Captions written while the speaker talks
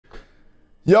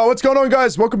Yo, what's going on,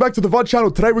 guys? Welcome back to the VOD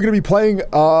channel. Today we're going to be playing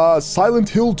Silent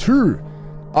Hill 2.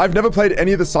 I've never played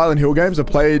any of the Silent Hill games. I've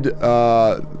played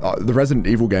the Resident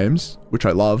Evil games, which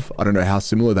I love. I don't know how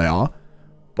similar they are,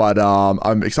 but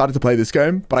I'm excited to play this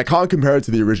game, but I can't compare it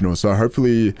to the original, so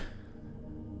hopefully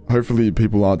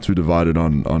people aren't too divided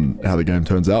on how the game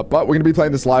turns out. But we're going to be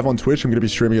playing this live on Twitch. I'm going to be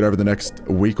streaming it over the next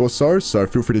week or so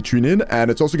feel free to tune in, and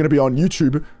it's also going to be on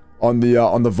YouTube on the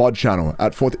VOD channel in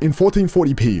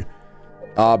 1440p.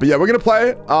 But yeah, we're gonna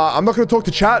play. I'm not gonna talk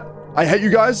to chat. I hate you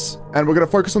guys, and we're gonna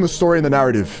focus on the story and the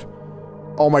narrative.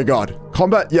 Oh my god,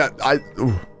 combat. Yeah,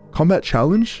 combat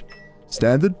challenge,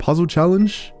 standard puzzle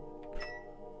challenge.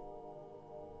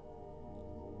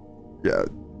 Yeah,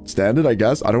 standard, I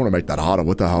guess. I don't want to make that harder.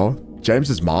 What the hell?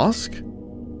 James's mask.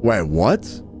 Wait,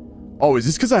 what? Oh, is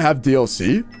this because I have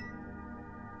DLC?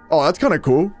 Oh, that's kind of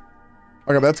cool.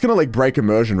 Okay, but that's gonna like break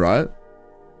immersion, right?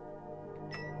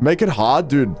 Make it hard,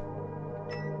 dude.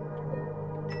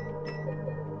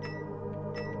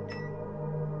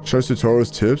 Shows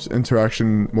tutorials, tips,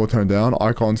 interaction more toned down,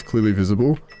 icons clearly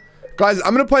visible. Guys,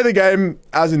 I'm gonna play the game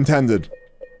as intended.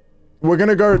 We're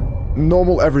gonna go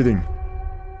normal everything.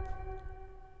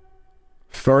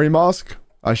 Furry mask?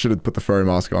 I should have put the furry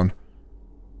mask on.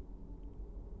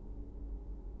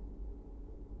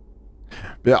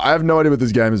 But yeah, I have no idea what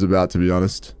this game is about, to be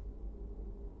honest.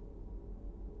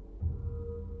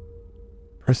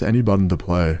 Press any button to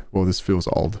play. Well, this feels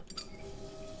old.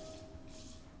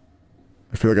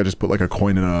 I feel like I just put like a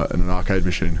coin in an arcade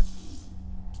machine.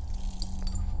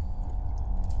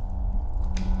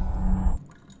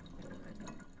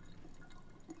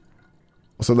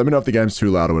 Also, let me know if the game's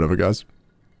too loud or whatever, guys.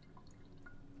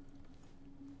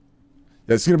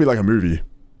 Yeah, it's gonna be like a movie.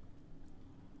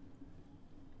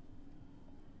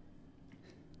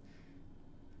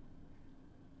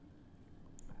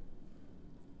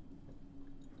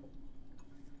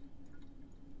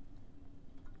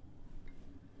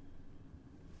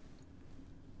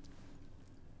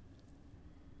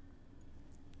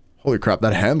 Holy crap,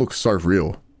 that hand looks so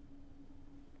real.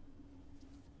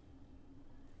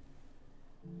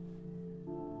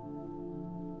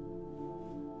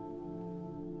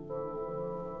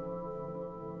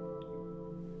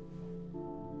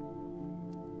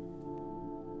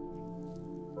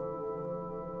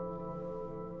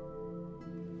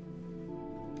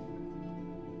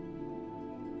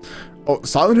 Oh,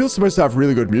 Silent Hill's supposed to have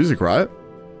really good music, right?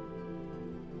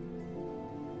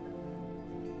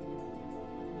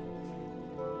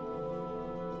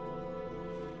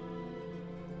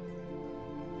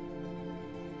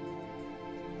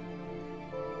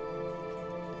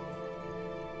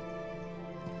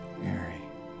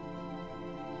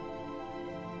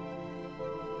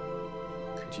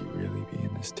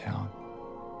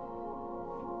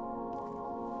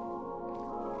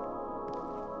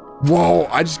 Whoa,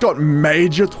 I just got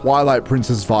major Twilight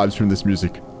Princess vibes from this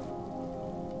music.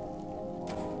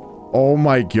 Oh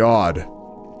my god.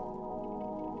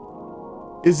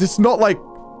 Is this not like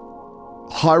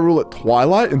Hyrule at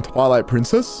Twilight in Twilight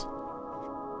Princess?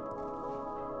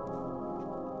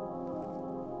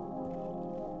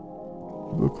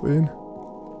 Look clean.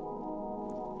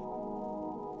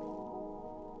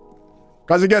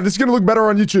 Guys, again, this is gonna look better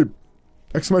on YouTube.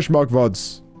 Exclamation mark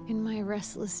VODs. In my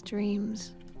restless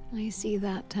dreams, I see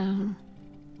that town.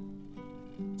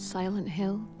 Silent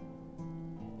Hill.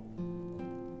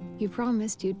 You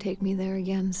promised you'd take me there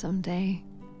again someday.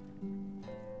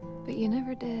 But you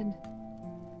never did.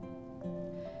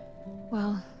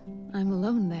 Well, I'm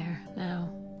alone there now.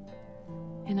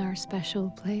 In our special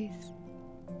place.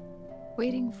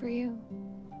 Waiting for you.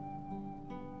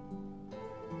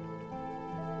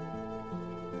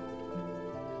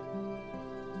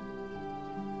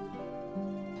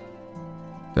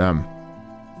 Damn.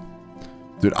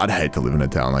 Dude, I'd hate to live in a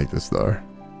town like this, though.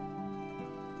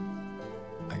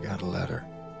 I got a letter.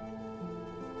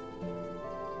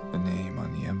 The name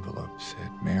on the envelope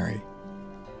said Mary.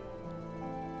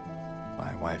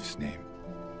 My wife's name.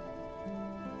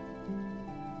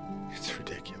 It's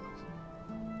ridiculous.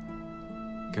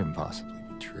 Couldn't possibly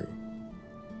be true.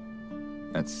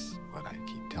 That's what I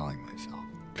keep telling myself.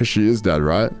 Because she is dead,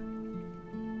 right?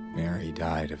 Mary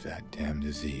died of that damn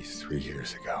disease 3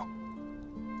 years ago.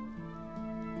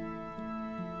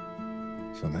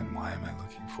 So then why am I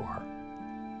looking for her?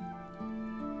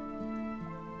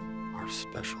 Our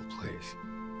special place.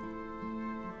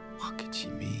 What could she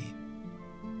mean?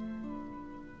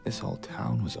 This whole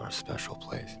town was our special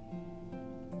place.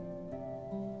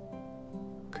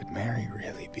 Could Mary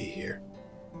really be here?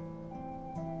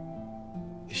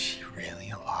 Is she really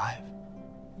alive?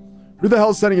 Who the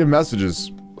hell's sending him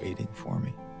messages? Waiting for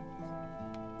me?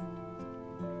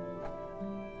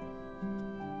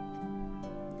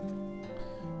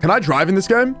 Can I drive in this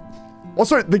game?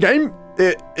 Also, the game,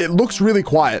 it looks really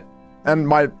quiet. And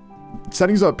my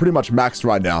settings are pretty much maxed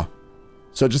right now.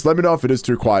 So just let me know if it is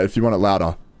too quiet, if you want it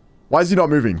louder. Why is he not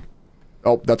moving?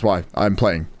 Oh, that's why. I'm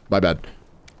playing. My bad.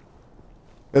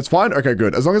 It's fine? Okay,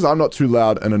 good. As long as I'm not too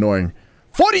loud and annoying.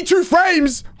 42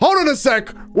 frames! Hold on a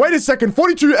sec. Wait a second.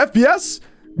 42 FPS?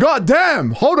 God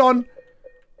damn. Hold on.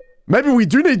 Maybe we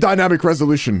do need dynamic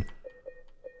resolution.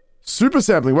 Super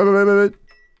sampling. Wait.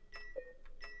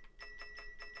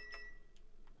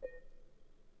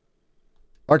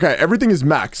 Okay, everything is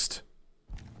maxed.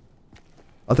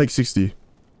 I'll take 60.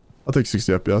 I'll take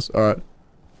 60 FPS. Alright.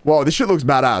 Whoa, this shit looks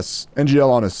badass. NGL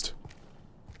honest.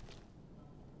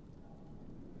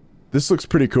 This looks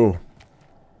pretty cool.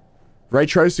 Ray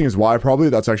tracing is why, probably.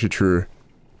 That's actually true.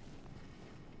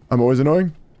 I'm always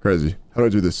annoying? Crazy. How do I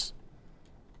do this?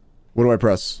 What do I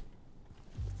press?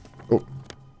 Oh.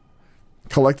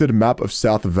 Collected map of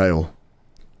South Vale.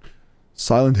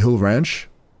 Silent Hill Ranch.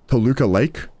 Toluca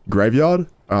Lake. Graveyard.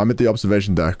 I'm at the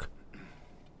observation deck.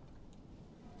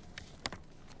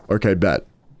 Okay, bet.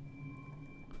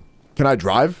 Can I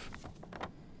drive?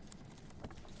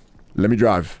 Let me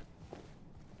drive.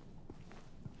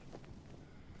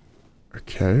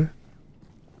 Okay.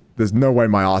 There's no way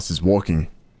my ass is walking.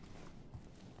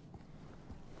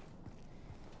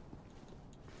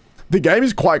 The game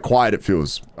is quite quiet, it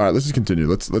feels. Alright, let's just continue.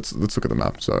 Let's look at the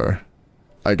map. So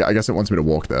I guess it wants me to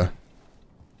walk there.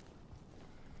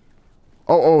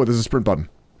 Oh, there's a sprint button.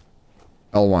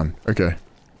 L1. Okay.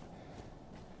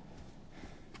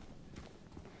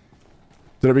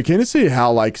 Did I be keen to see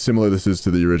how, like, similar this is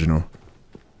to the original?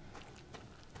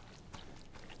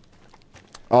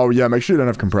 Oh, yeah, make sure you don't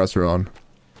have compressor on.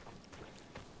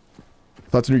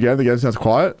 That's a new game. The game sounds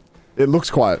quiet. It looks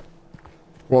quiet.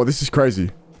 Whoa, this is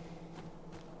crazy.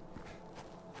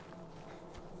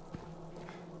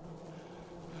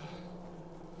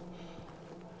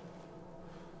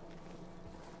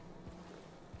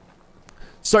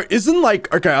 So, isn't,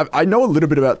 like... Okay, I know a little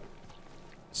bit about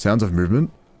sounds of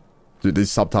movement. Dude,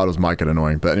 these subtitles might get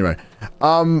annoying, but anyway.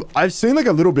 I've seen like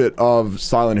a little bit of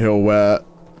Silent Hill where...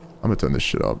 I'm gonna turn this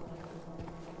shit up.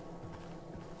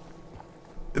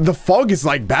 The fog is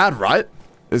like bad, right?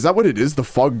 Is that what it is? The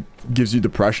fog gives you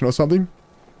depression or something?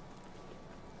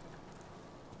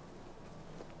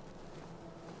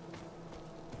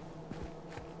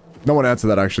 No one answered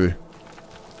that actually.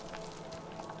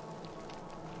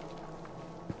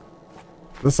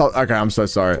 Okay, I'm so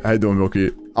sorry. How you doing,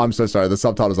 Milky? I'm so sorry. The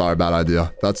subtitles are a bad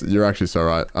idea. You're actually so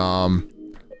right.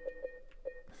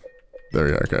 There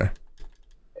we go. Okay.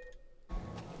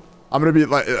 I'm gonna be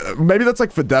like, maybe that's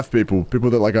like for deaf people. People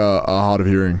that like are hard of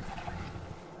hearing.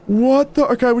 What the?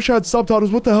 Okay, I wish I had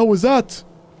subtitles. What the hell was that?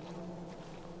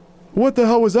 What the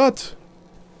hell was that?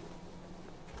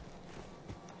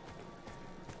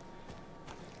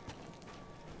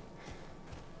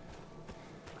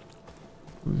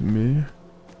 It was me.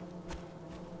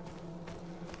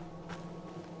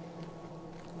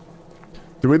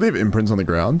 Do we leave imprints on the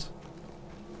ground?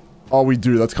 Oh, we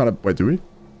do. That's kind of... Wait, do we?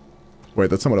 Wait,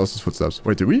 that's someone else's footsteps.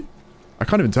 Wait, do we? I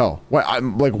can't even tell. Wait,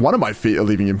 I'm like, one of my feet are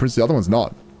leaving imprints. The other one's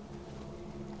not.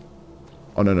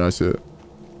 Oh, no, I see it.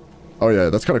 Oh,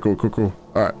 yeah, that's kind of cool. Cool.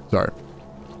 All right, sorry.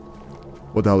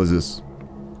 What the hell is this?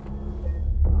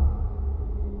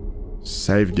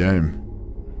 Save game.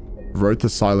 Road to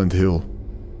Silent Hill.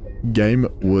 Game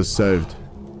was saved.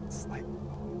 It's like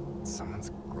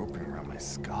someone's groping around my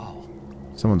skull.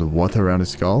 Someone's what around his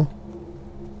skull?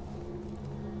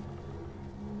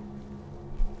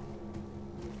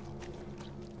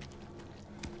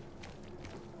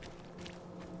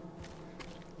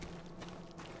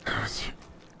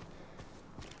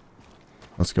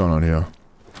 What's going on here?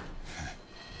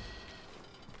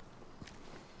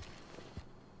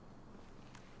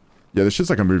 Yeah, this shit's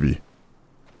like a movie.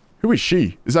 Who is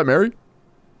she? Is that Mary?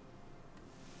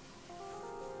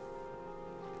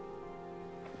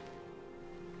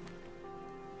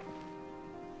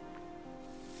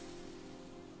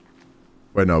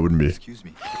 Wait, no, it wouldn't be. Excuse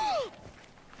me.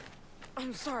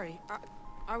 I'm sorry.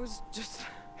 I was just...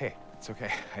 Hey, it's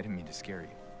okay. I didn't mean to scare you.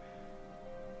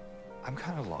 I'm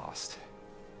kind of lost.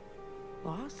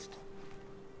 Lost?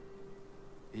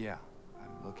 Yeah,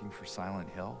 I'm looking for Silent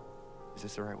Hill. Is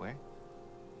this the right way?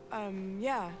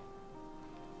 Yeah.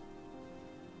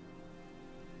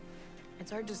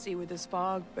 It's hard to see with this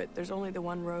fog, but there's only the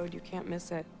one road. You can't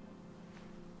miss it.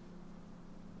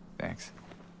 Thanks.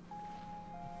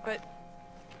 But...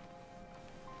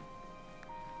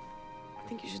 I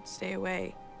think you should stay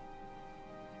away.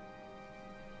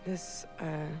 This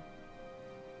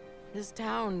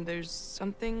town, there's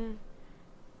something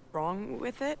wrong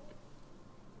with it.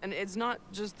 And it's not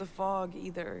just the fog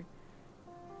either.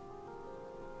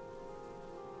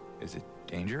 Is it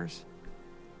dangerous?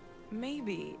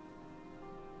 Maybe.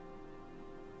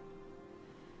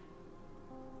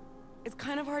 It's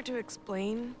kind of hard to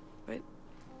explain, but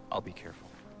I'll be careful.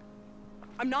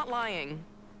 I'm not lying.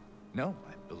 No,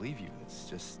 I believe you. It's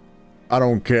just... I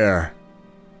don't care.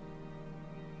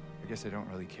 I guess I don't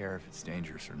really care if it's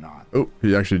dangerous or not. Oh,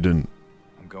 he actually didn't.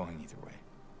 I'm going either way.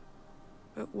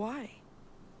 But why?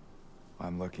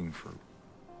 I'm looking for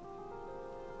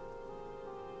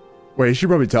Wait, you should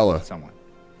probably tell her. someone.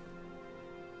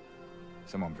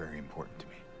 Someone very important to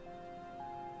me.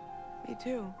 Me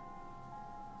too.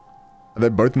 Are they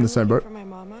both in the I'm same looking boat? for my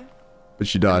mama. But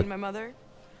she I died. mean, my mother.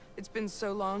 It's been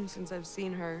so long since I've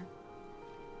seen her.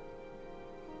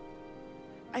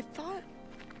 I thought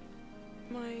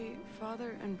my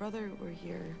father and brother were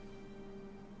here,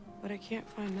 but I can't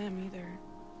find them either.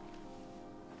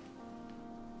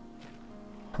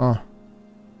 Huh.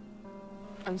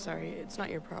 I'm sorry, it's not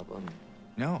your problem.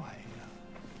 No,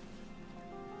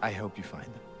 I hope you find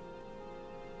them.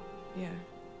 Yeah,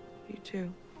 you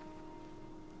too.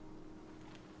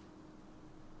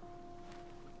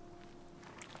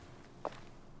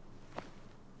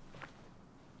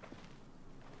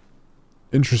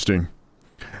 Interesting.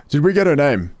 Did we get her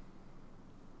name?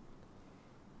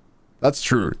 That's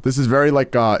true. This is very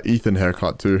like Ethan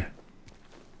haircut too.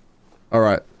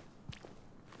 Alright.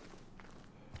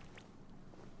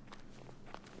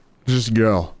 Just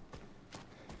girl.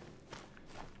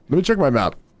 Let me check my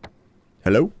map.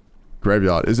 Hello?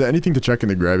 Graveyard. Is there anything to check in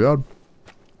the graveyard?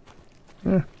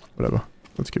 Whatever.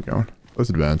 Let's keep going. Let's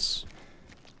advance.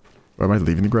 Or am I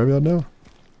leaving the graveyard now?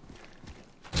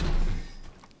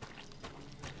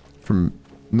 From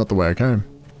not the way I came.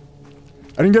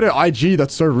 I didn't get her IG.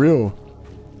 That's so real.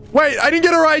 Wait, I didn't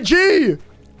get her IG!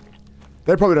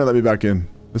 They probably don't let me back in.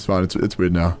 It's fine. It's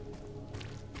weird now.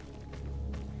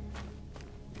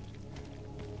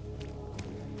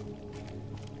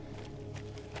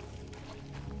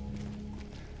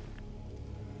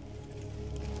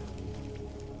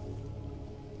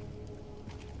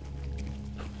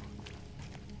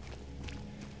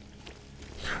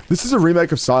 This is a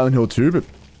remake of Silent Hill 2, but...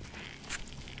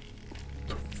 What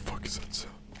the fuck is that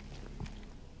sound?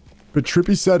 But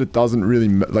Trippy said it doesn't really...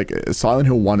 Like, Silent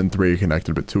Hill 1 and 3 are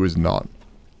connected, but 2 is not.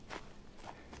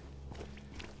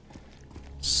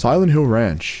 Silent Hill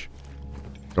Ranch.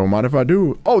 Don't mind if I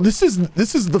do. Oh, this is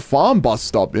the farm bus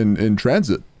stop in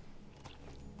transit.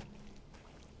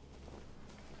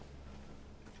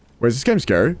 Wait, is this game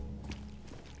scary?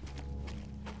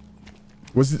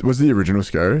 Was the original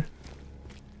scary?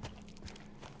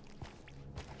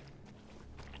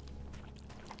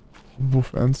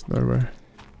 Wolf ants? No way.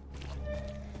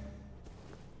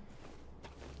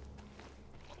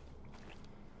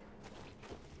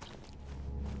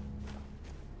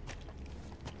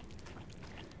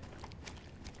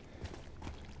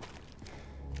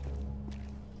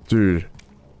 Dude,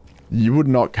 you would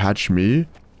not catch me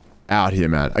out here,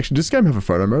 man. Actually, does this game have a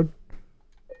photo mode?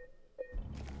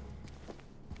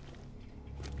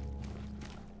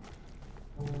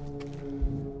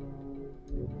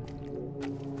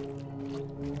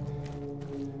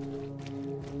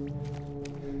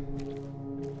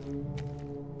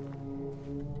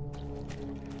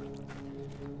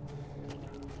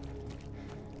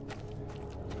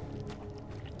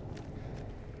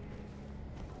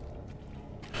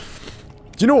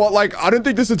 Do you know what? Like, I don't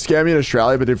think this would scare me in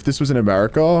Australia, but if this was in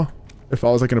America, if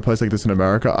I was like in a place like this in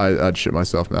America, I'd shit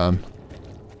myself, man.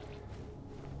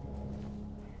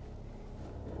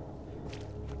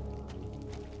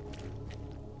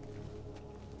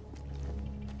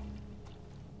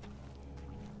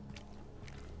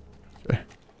 Okay.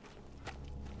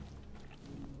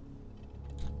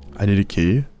 I need a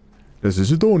key.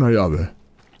 Necesito una llave.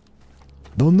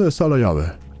 ¿Dónde está la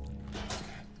llave?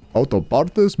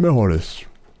 Autopartes mejores.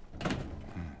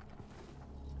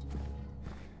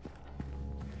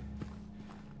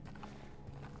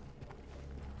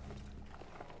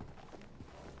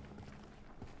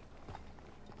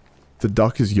 The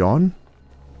duck is gone?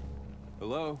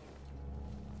 Hello?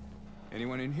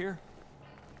 Anyone in here?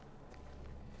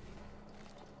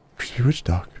 Crispy, which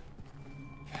duck?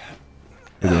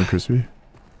 You doing, Crispy?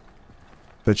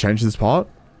 They changed this part?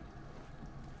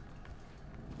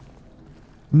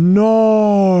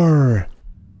 No!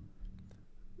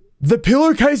 The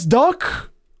pillowcase duck?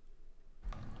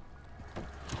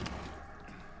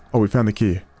 Oh, we found the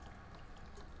key.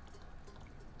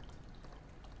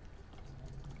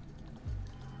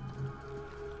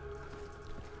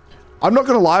 I'm not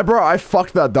gonna lie, bro. I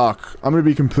fucked that duck. I'm gonna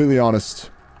be completely honest.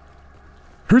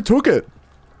 Who took it?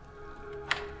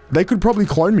 They could probably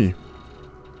clone me.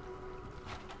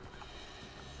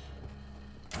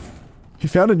 You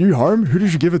found a new home? Who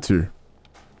did you give it to?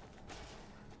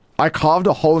 I carved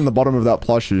a hole in the bottom of that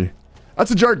plushie. That's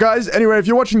a joke, guys. Anyway, if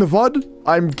you're watching the VOD,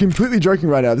 I'm completely joking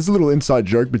right now. This is a little inside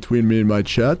joke between me and my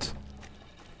chat.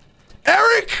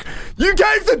 Eric! You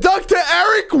gave the duck to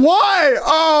Eric? Why?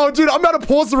 Oh, dude, I'm about to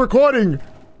pause the recording.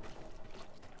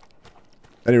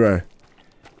 Anyway,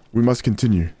 we must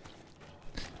continue.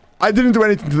 I didn't do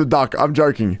anything to the duck. I'm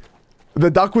joking. The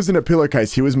duck was in a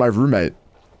pillowcase. He was my roommate.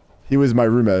 He was my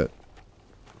roommate.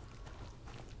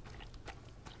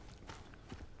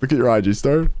 Look at your IG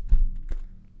story.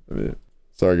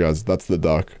 Sorry, guys. That's the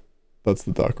duck. That's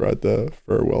the duck right there.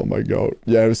 Farewell, my goat.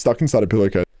 Yeah, it was stuck inside a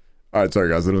pillowcase. Alright, sorry,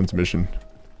 guys. Little intermission.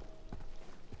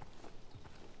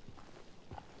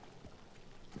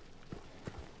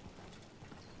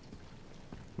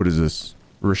 What is this?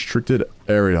 Restricted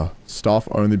area. Staff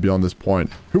only beyond this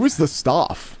point. Who is the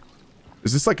staff?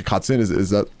 Is this like a cutscene? Is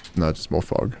that... No, just more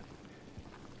fog.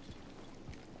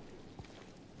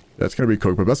 Yeah, it's gonna be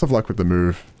cooked, but best of luck with the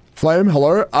move. Flame,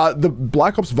 hello? The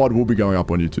Black Ops VOD will be going up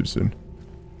on YouTube soon.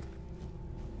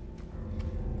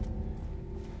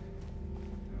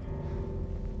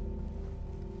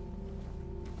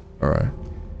 Alright.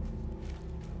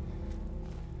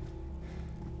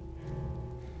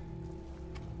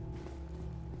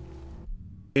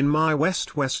 In my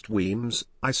west Weems,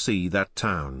 I see that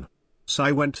town. So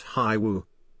I went hi woo.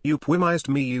 You promised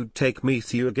me you'd take me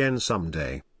to you again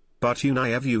someday. But you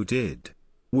never you did.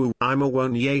 Woo, I'm a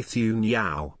one yath you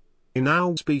now. In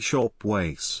owls be short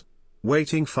ways.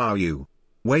 Waiting for you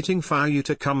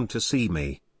to come to see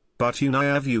me. But you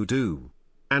never you do.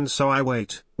 And so I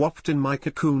wait, whopped in my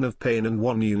cocoon of pain and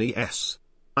one uni-s.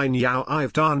 I know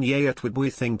I've done yet with we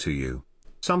thing to you.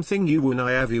 Something you and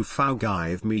I have you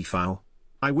forgive me for.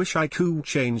 I wish I could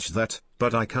change that,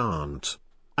 but I can't.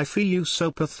 I feel you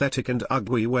so pathetic and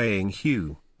ugly weighing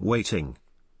you, waiting.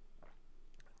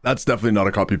 That's definitely not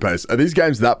a copy paste. Are these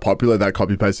games that popular that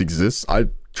copy paste exists? I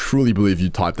truly believe you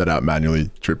typed that out manually,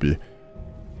 Trippy.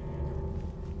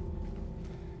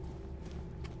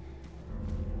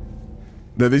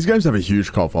 No, these games have a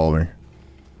huge cult following.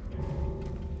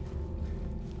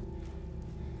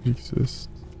 Exist.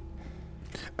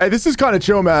 Hey, this is kind of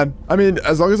chill, man. I mean,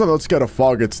 as long as I'm not scared of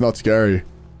fog, it's not scary.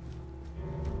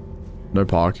 No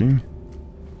parking.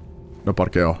 No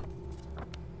parqueo.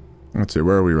 Let's see,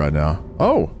 where are we right now?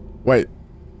 Oh, wait.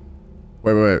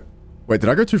 Wait, did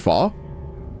I go too far?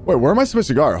 Wait, where am I supposed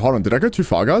to go? Hold on, did I go too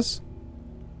far, guys?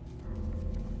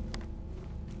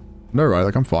 No, right,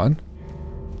 like I'm fine.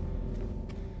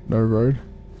 No road.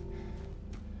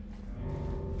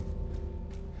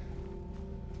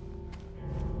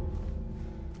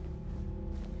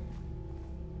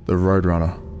 The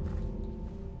Roadrunner.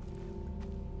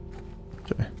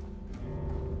 Okay.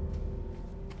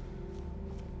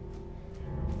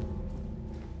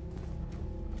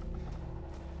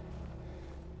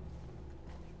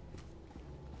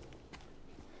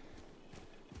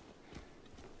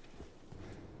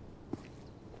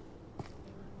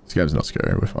 This game's not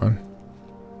scary, we're fine.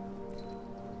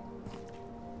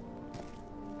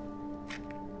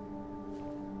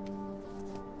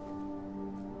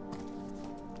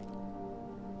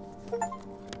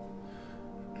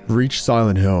 Reach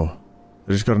Silent Hill.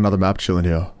 I just got another map chilling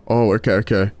here. Oh,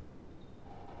 okay.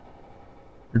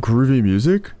 Groovy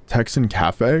music, Texan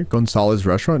Cafe, Gonzalez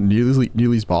Restaurant,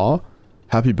 Neely's Bar,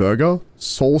 Happy Burger,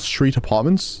 Soul Street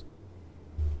Apartments,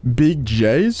 Big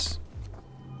J's.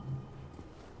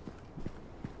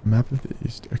 Map of the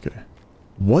East. Okay.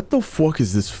 What the fuck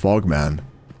is this fog, man?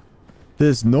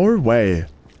 There's no way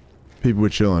people were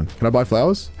chilling. Can I buy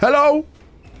flowers? Hello?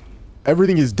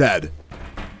 Everything is dead.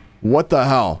 What the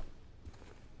hell?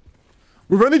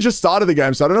 We've only just started the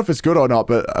game, so I don't know if it's good or not,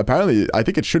 but apparently I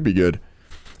think it should be good.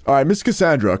 Alright, Miss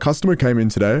Cassandra. A customer came in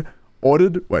today.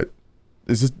 Ordered... Wait.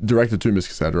 Is this directed to Miss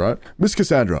Cassandra, right? Miss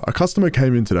Cassandra. A customer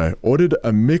came in today. Ordered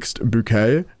a mixed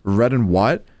bouquet, red and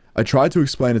white. I tried to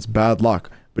explain it's bad luck,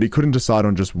 but he couldn't decide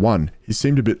on just one. He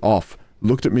seemed a bit off.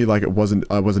 Looked at me like I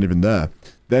wasn't even there.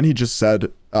 Then he just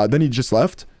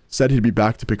left. Said he'd be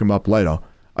back to pick him up later.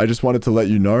 I just wanted to let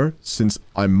you know, since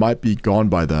I might be gone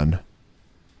by then.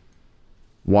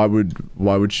 Why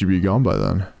would she be gone by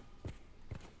then?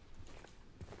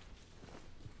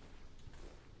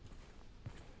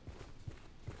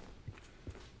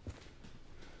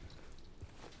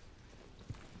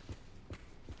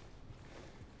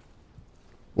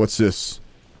 What's this?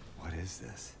 What is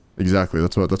this? Exactly,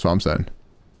 that's what I'm saying.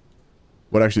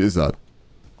 What actually is that?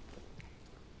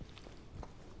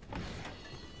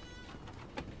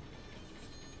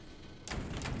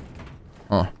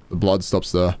 Huh. The blood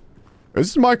stops there. This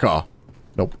is my car.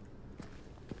 Nope.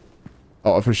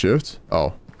 Oh, F for shift?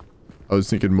 Oh. I was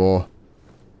thinking more...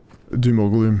 Doom or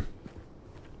gloom.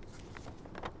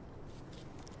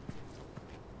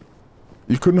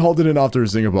 You couldn't hold it in after a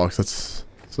zinger box. That's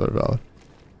so valid.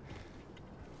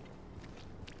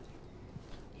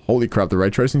 Holy crap, the ray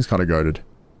tracing's kind of goated.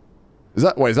 Is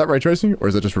that... Wait, is that ray tracing? Or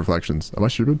is that just reflections? Am I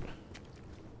stupid?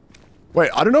 Wait,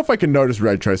 I don't know if I can notice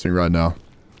ray tracing right now.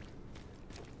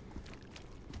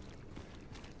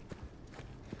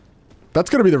 That's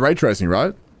gonna be the ray tracing,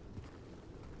 right?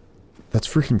 That's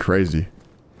freaking crazy.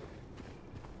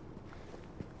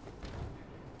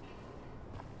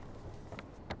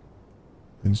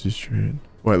 Lindsay Street.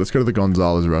 Wait, let's go to the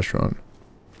Gonzalez restaurant.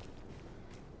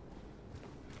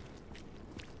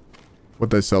 What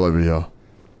they sell over here?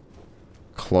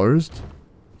 Closed?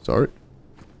 Sorry.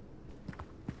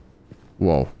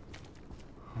 Whoa.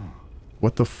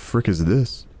 What the frick is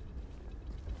this?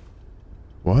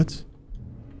 What?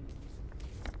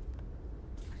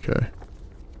 Okay.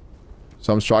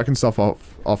 So I'm striking stuff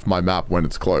off my map when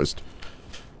it's closed.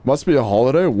 Must be a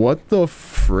holiday? What the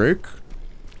frick?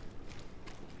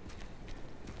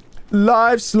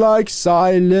 Life's like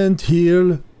Silent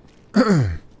Hill.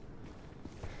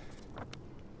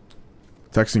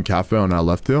 Texting cafe on our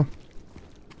left here.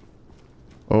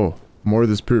 Oh, more of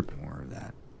this poop. More of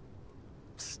that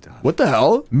stuff. What the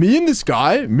hell? Me and this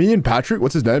guy, me and Patrick,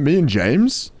 what's his name? Me and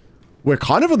James? We're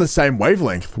kind of on the same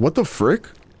wavelength. What the frick?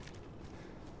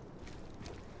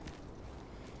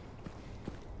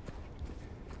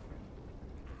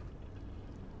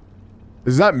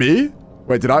 Is that me?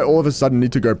 Wait, did I all of a sudden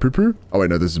need to go poo-poo? Oh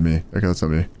wait, no, this is me. Okay, that's not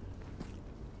me.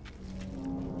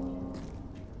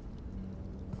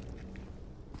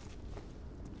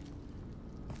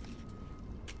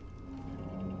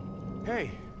 Hey,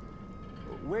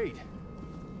 wait.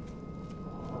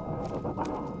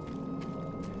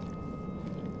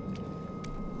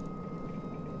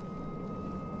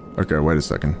 Okay, wait a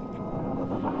second.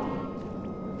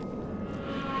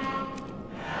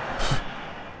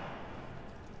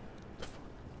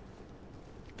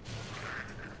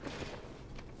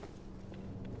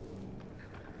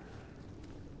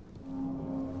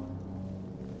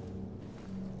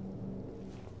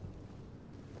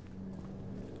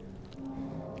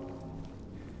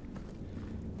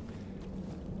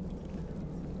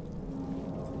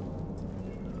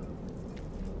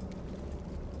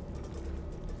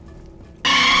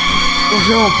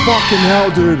 Oh, fucking hell,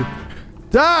 dude.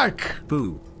 Dak!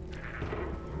 Boo.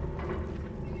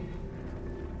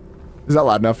 Is that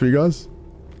loud enough for you guys?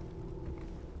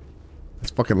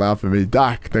 It's fucking loud for me.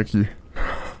 Dak, thank you.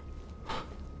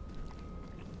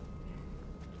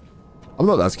 I'm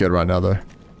not that scared right now, though.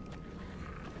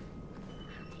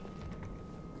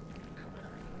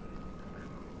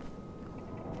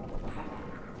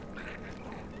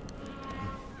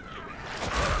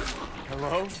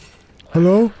 Hello?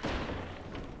 Hello?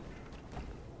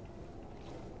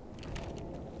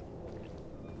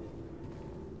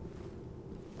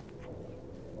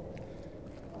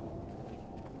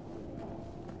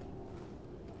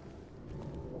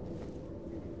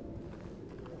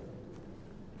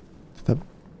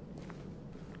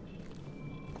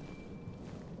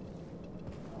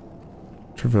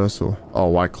 Traversal. Oh,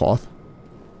 white cloth.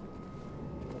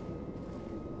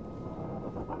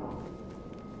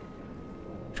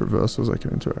 Traversals I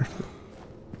can interact with.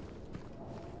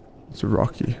 It's a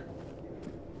rocky.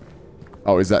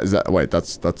 Oh, is that, wait,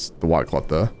 that's the white cloth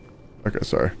there. Okay,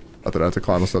 sorry. I thought I had to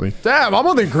climb or something. Damn, I'm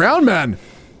on the ground, man!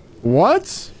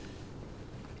 What?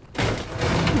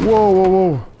 Whoa, whoa,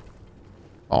 whoa.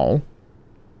 Oh.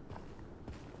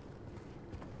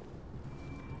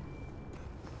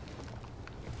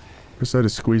 Guess I had to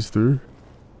squeeze through.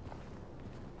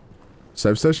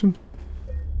 Save station?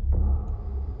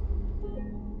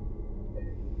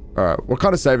 Alright, what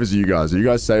kind of savers are you guys? Are you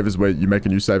guys savers where you make a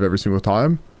new save every single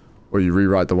time? Or you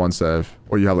rewrite the one save?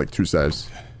 Or you have like 2 saves?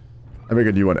 I make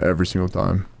a new one every single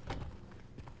time.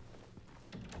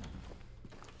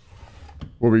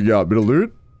 What we got? Bit of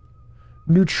loot?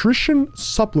 Nutrition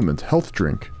supplement, health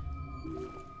drink.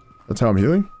 That's how I'm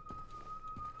healing?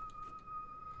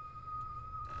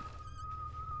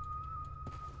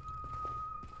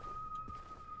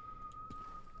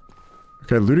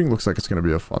 Okay, looting looks like it's gonna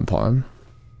be a fun time.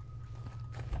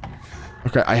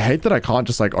 Okay, I hate that I can't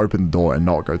just like open the door and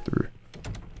not go through.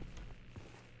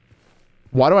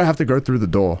 Why do I have to go through the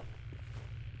door?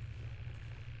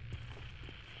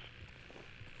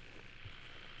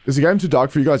 Is the game too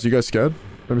dark for you guys? Are you guys scared?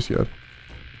 I'm scared.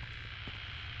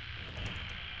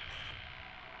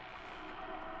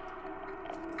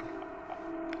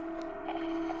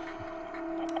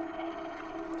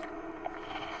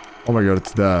 Oh my god,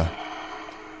 it's there.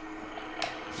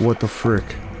 What the frick?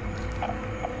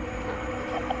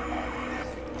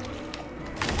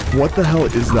 What the hell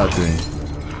is that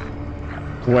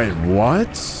thing? Wait,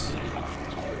 what?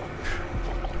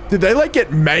 Did they like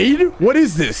get made? What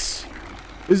is this?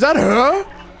 Is that her?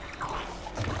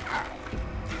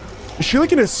 Is she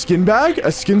like in a skin bag?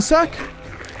 A skin sack?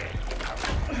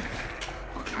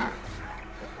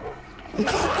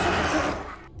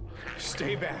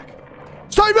 Stay back.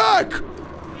 Stay back!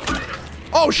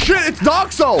 Oh shit, it's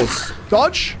Dark Souls!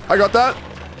 Dodge? I got that.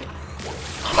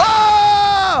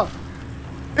 Ah!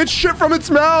 It's shit from its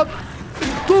mouth!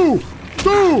 Do!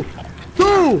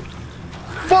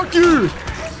 Fuck you!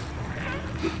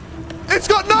 It's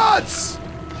got nuts!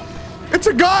 It's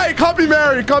a guy! It can't be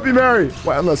Mary! It can't be Mary!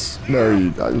 Well, unless Mary...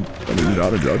 I don't even know how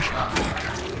to judge.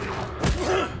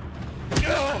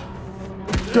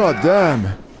 God damn.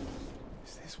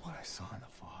 Is this what I saw in the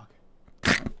fog?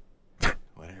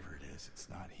 Whatever it is, it's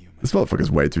not human. This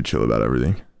motherfucker's way too chill about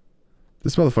everything.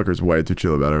 This motherfucker's way too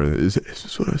chill about everything. Is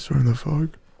this what I saw in the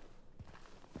fog?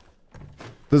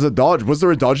 There's a dodge. Was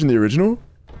there a dodge in the original?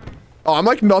 Oh, I'm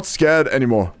like not scared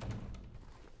anymore.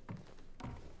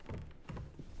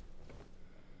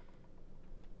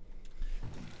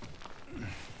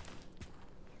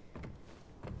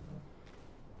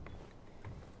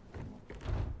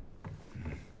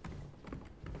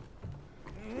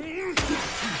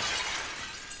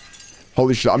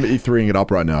 Holy shit, I'm E3ing it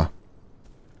up right now.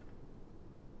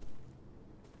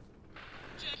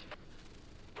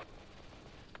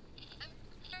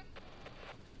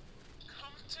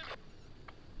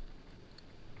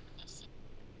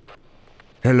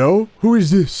 Hello? Who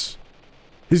is this?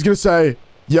 He's gonna say,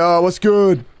 yo, what's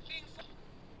good?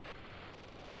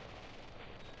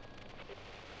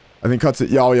 I think cutscene.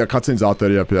 Yeah, oh yeah, cutscenes are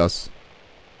 30 FPS.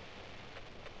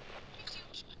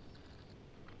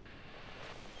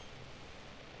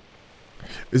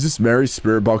 Is this Mary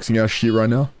spirit boxing ass shit right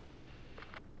now?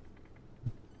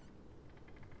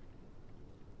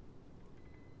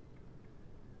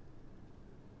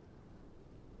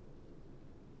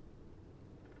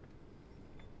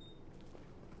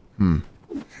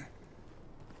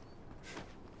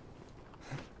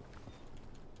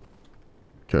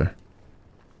 Okay.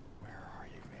 Where are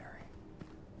you, Mary?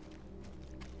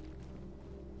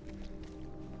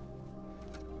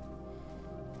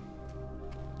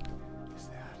 Is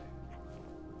that?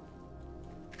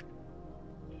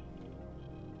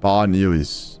 Bar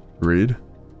Neely's. Read.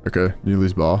 Okay,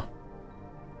 Neely's bar.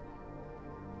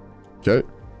 Okay.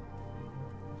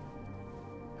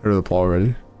 Head to the plot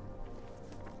already.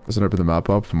 Doesn't open the map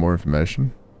up for more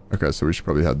information. Okay, so we should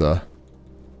probably head there.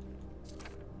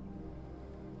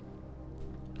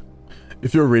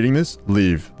 If you're reading this,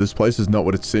 leave. This place is not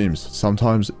what it seems.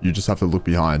 Sometimes you just have to look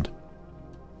behind.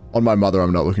 On my mother,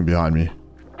 I'm not looking behind me.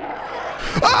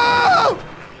 Ah!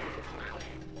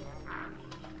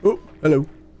 Oh, hello.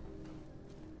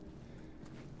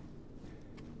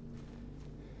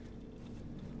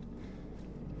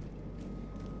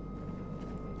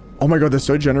 Oh my god, they're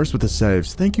so generous with the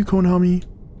saves. Thank you, Konami.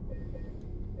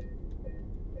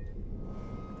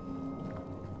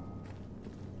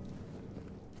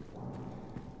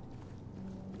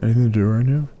 Anything to do right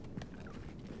now?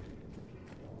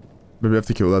 Maybe I have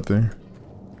to kill that thing.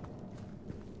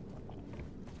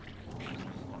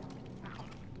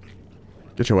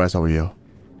 Get your ass over here.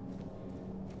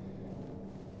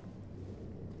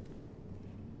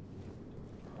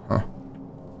 Huh.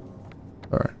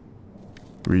 Alright.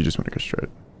 We just want to go straight.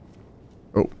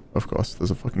 Oh, of course. There's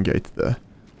a fucking gate there.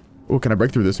 Oh, can I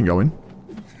break through this and go in?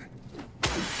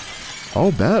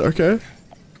 Oh, bad. Okay.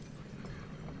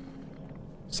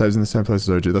 Saves in the same place as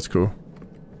OG. That's cool.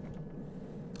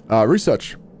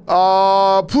 Research.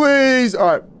 Please!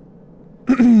 Alright.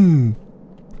 In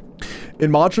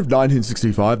March of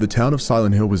 1965, the town of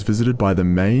Silent Hill was visited by the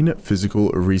Maine Physical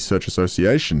Research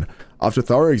Association. After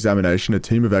thorough examination, a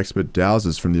team of expert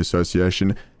dowsers from the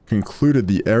association concluded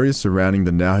the area surrounding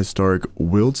the now historic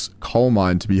Wilts coal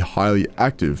mine to be highly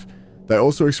active. They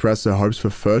also expressed their hopes for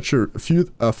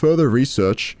further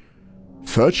research.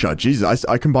 Future? Jesus,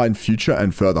 I combined future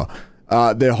and further.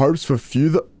 Their hopes for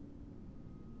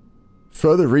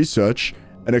further research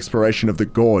and exploration of the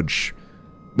gorge.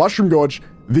 Mushroom Gorge.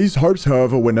 These hopes,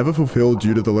 however, were never fulfilled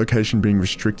due to the location being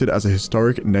restricted as a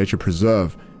historic nature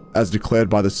preserve, as declared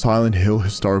by the Silent Hill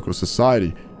Historical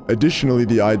Society. Additionally,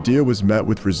 the idea was met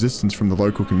with resistance from the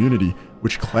local community,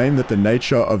 which claimed that the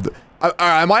nature of the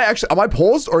Am I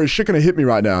paused or is shit gonna hit me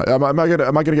right now? Am I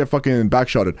gonna get fucking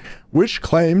backshotted? Which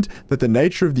claimed that the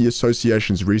nature of the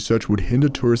association's research would hinder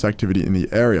tourist activity in the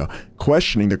area.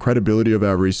 Questioning the credibility of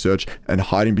our research and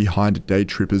hiding behind day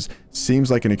trippers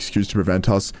seems like an excuse to prevent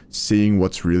us seeing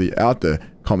what's really out there,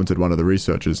 commented one of the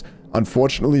researchers.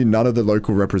 Unfortunately, none of the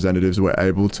local representatives were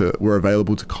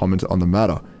available to comment on the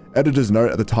matter. Editor's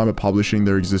note: at the time of publishing,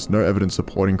 there exists no evidence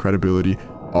supporting credibility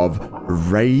of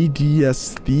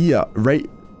radiesthesia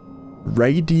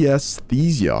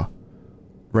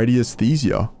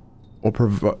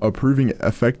or proving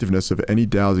effectiveness of any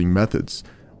dowsing methods.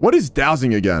 What is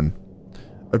dowsing again?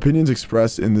 Opinions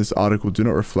expressed in this article do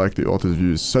not reflect the author's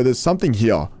views. So there's something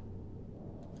here.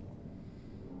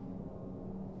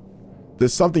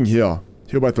 There's something here.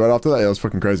 Heal by threat after that? Yeah, that was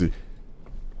fucking crazy.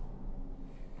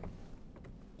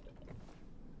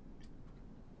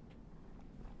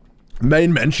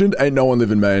 Maine mentioned? Ain't no one live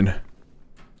in Maine.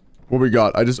 What we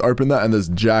got? I just opened that and there's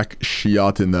jack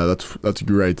shit in there. That's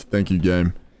great. Thank you,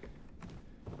 game.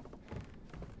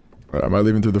 Alright, am I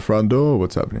leaving through the front door?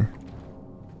 What's happening?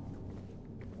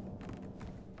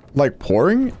 Like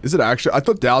pouring? Is it actually? I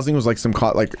thought dowsing was like some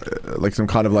kind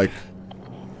of like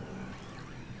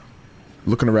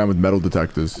looking around with metal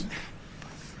detectors.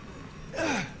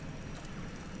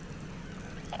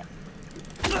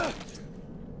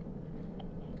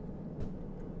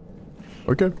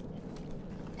 Okay.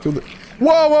 Kill the—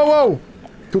 Whoa, whoa, whoa!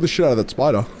 Kill the shit out of that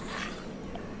spider.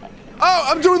 Oh,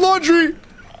 I'm doing laundry!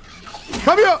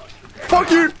 Come here! Fuck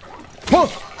you! Huh!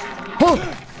 Huh!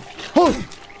 Huh!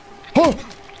 Huh!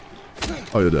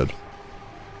 Oh, you're dead.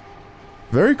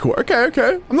 Very cool. Okay,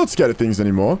 okay. I'm not scared of things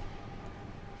anymore.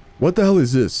 What the hell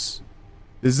is this?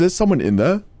 Is there someone in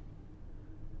there?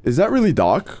 Is that really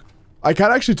dark? I can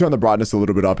actually turn the brightness a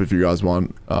little bit up if you guys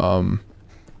want.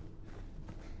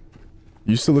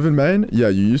 Used to live in Maine? Yeah,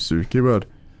 you used to. Keyword.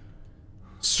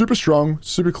 Super strong,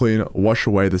 super clean, wash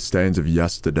away the stains of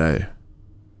yesterday.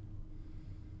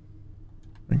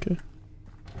 Okay.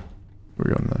 What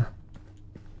we got in there?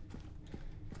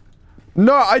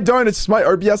 No, I don't. It's just my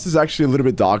OBS is actually a little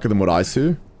bit darker than what I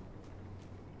see.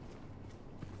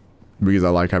 Because I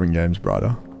like having games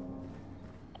brighter.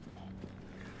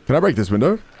 Can I break this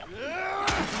window?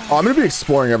 Oh, I'm gonna be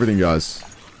exploring everything, guys.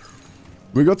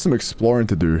 We got some exploring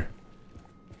to do.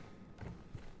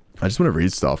 I just want to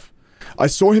read stuff. I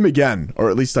saw him again, or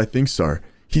at least I think so.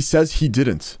 He says he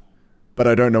didn't. But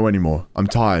I don't know anymore. I'm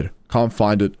tired. Can't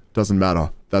find it. Doesn't matter.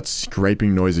 That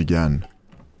scraping noise again.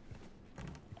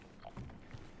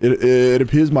 It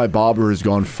appears my barber has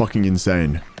gone fucking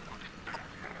insane.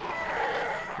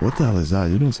 What the hell is that?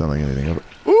 You don't sound like anything ever.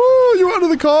 Ooh, you out of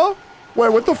the car? Wait,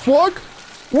 what the fuck?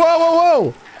 Whoa,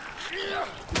 whoa, whoa!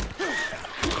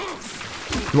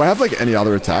 Do I have like any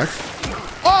other attack?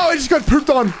 Oh, I just got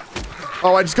pooped on!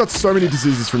 Oh, I just got so many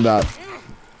diseases from that.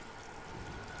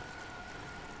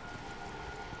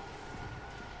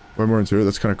 One more into it.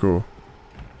 That's kind of cool.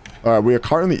 Alright, we are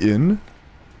currently in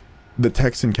the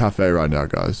Texan Cafe right now,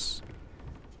 guys.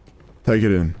 Take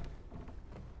it in.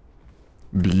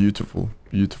 Beautiful.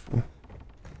 Beautiful.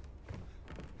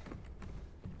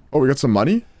 Oh, we got some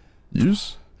money?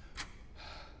 Use?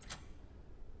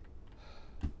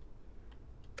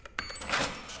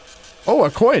 Oh, a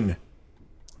coin!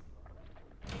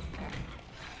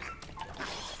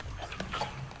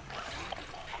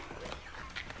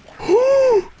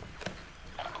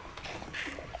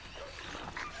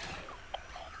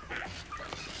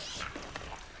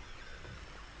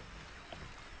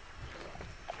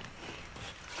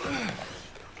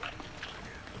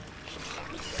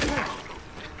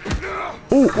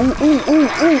 Ooh, ooh, ooh, ooh,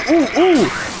 ooh, ooh, ooh!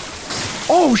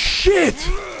 Oh, shit!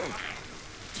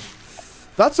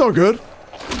 That's not good.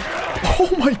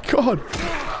 Oh my god.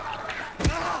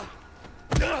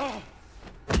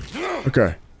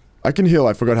 Okay. I can heal.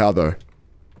 I forgot how, though.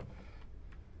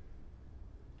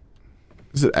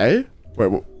 Is it A? Wait,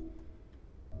 what?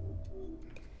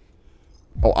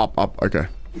 Oh, up, up. Okay.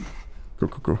 Cool,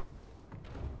 cool, cool.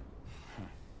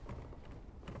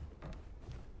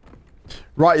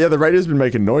 Right, yeah, the radio's been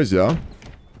making noise, yeah?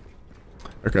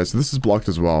 Okay, so this is blocked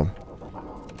as well.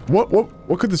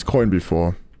 What could this coin be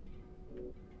for?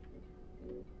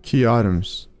 Key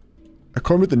items. A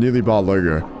coin with the Nearly Bar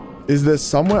logo. Is there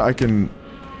somewhere I can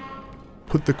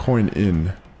put the coin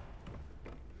in?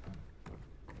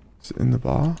 Is it in the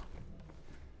bar?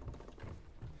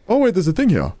 Oh wait, there's a thing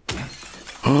here.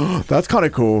 That's kind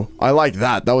of cool. I like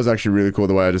that. That was actually really cool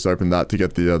the way I just opened that to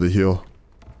get the heal.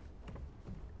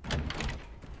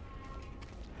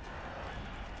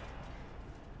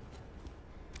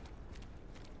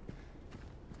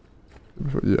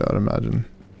 Yeah, I'd imagine.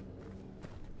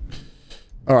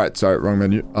 All right, sorry, wrong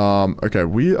menu. Okay,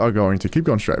 we are going to keep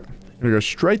going straight. We're gonna go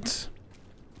straight.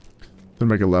 Then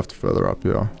make a left further up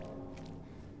here.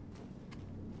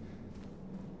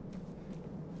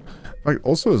 Like,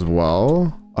 also as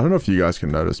well, I don't know if you guys can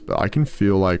notice, but I can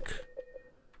feel like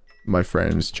my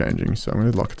frame is changing, so I'm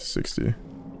gonna lock it to 60.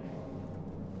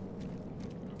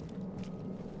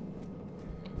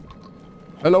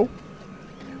 Hello?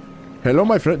 Hello,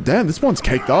 my friend. Damn, this one's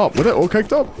caked up. What, it all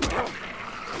caked up?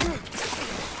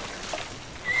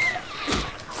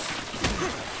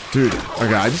 Dude,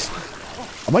 okay,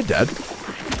 am I dead?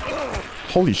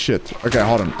 Holy shit. Okay,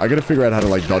 hold on. I gotta figure out how to,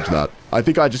 like, dodge that. I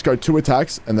think I just go 2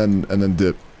 attacks and then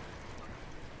dip.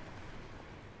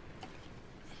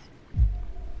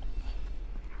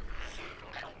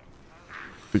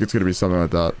 I think it's gonna be something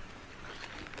like that.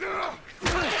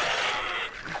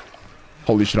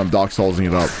 Holy shit, I'm Dark Soulsing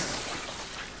it up.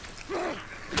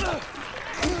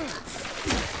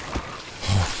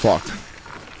 Oh, fuck.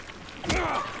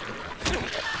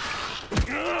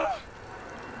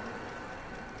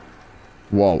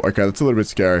 Whoa, okay, that's a little bit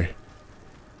scary.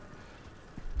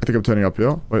 I think I'm turning up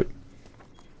here. Wait.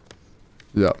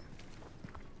 Yeah.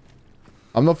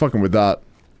 I'm not fucking with that.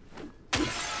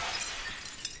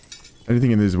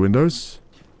 Anything in these windows?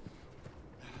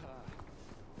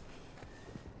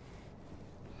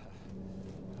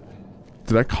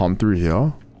 Did I come through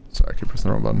here? Sorry, I keep pressing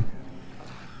the wrong button.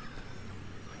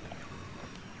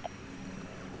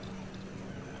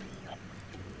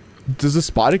 Does the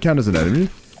spider count as an enemy?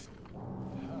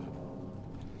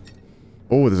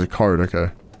 Oh, there's a card, okay.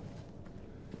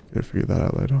 Gotta figure that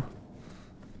out later.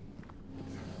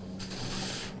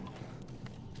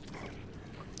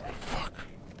 Fuck.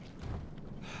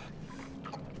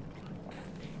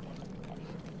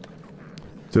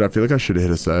 Dude, I feel like I should have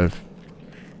hit a save.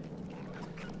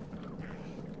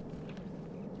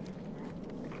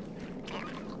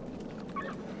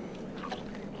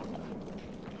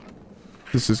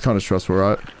 This is kind of stressful,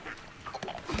 right?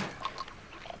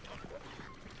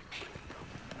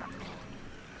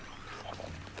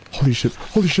 Holy shit.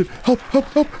 Holy shit. Help, help,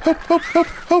 help, help, help, help,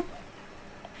 help.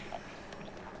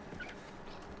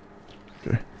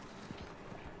 Okay.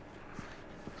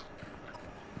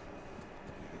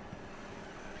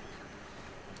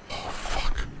 Oh,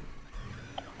 fuck.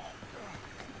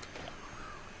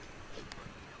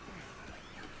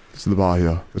 This is the bar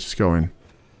here. Let's just go in.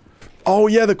 Oh,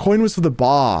 yeah, the coin was for the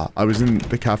bar. I was in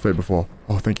the cafe before.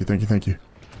 Oh, thank you, thank you, thank you.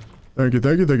 Thank you,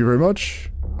 thank you, thank you very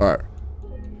much. Alright.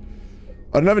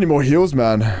 I don't have any more heals,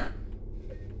 man.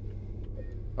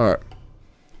 Alright.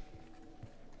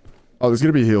 Oh, there's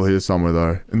gonna be a heal here somewhere,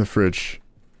 though. In the fridge.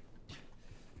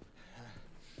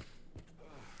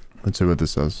 Let's see what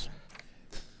this says.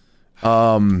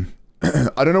 I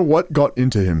don't know what got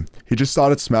into him. He just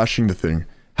started smashing the thing.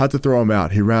 Had to throw him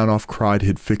out. He ran off, cried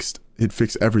he'd fix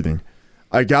everything.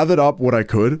 I gathered up what I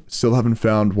could. Still haven't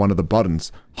found one of the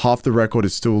buttons. Half the record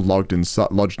is still lodged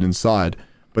inside,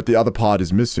 but the other part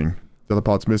is missing. The other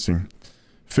part's missing.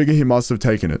 Figure he must have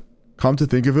taken it. Come to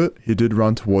think of it, he did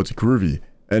run towards Groovy.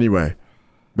 Anyway,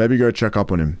 maybe go check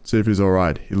up on him. See if he's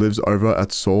alright. He lives over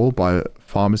at Seoul by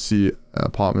Pharmacy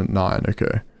Apartment 9.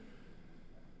 Okay.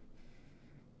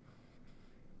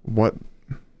 What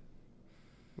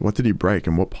did he break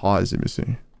and what part is he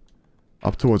missing?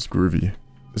 Up towards Groovy.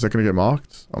 Is that going to get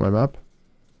marked on my map?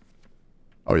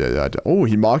 Oh, yeah. Oh,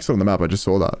 he marks it on the map. I just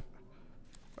saw that.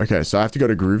 Okay, so I have to go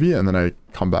to Groovy and then I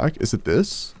come back. Is it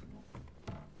this?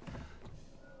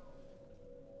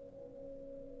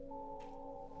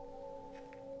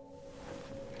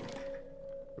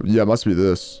 Yeah, it must be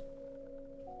this.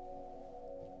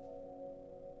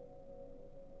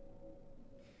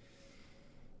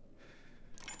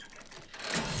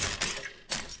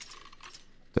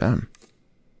 Damn.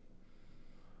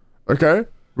 Okay,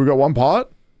 we got one part.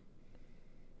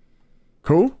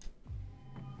 Cool.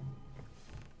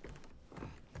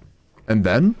 And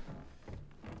then?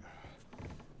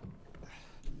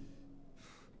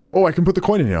 Oh, I can put the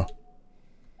coin in here.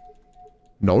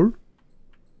 No?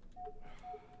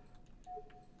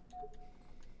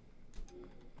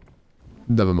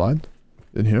 Never mind.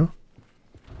 In here.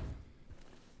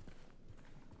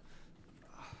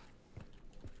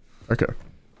 Okay.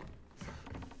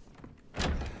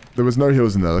 There was no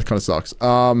heals in there. That kind of sucks.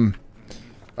 Alright,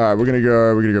 we're gonna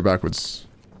go backwards.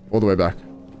 All the way back.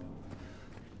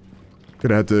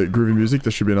 Gonna head to groovy music.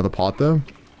 There should be another part there.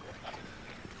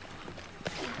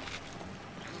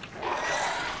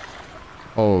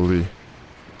 Holy.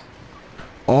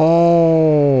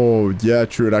 Oh, yeah,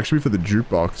 true. It'd actually be for the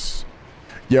jukebox.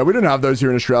 Yeah, we don't have those here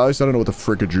in Australia, so I don't know what the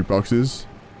frick a jukebox is.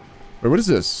 Wait, what is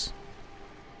this?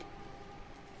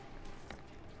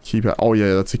 keypad. Oh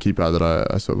yeah, that's a keypad that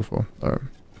I saw before. Alright.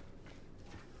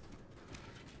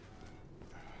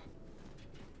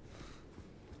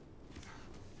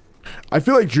 I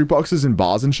feel like jukeboxes in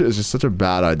bars and shit is just such a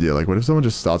bad idea. Like, what if someone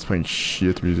just starts playing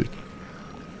shit music?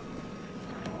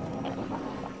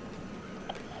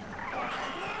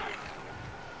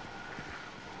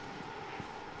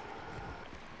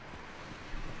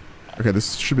 Okay,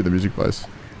 this should be the music place.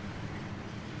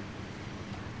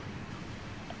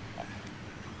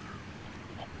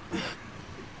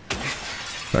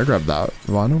 Can I grab that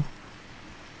vinyl?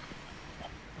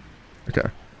 Okay.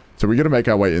 So we're gonna make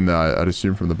our way in there, I'd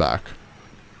assume, from the back.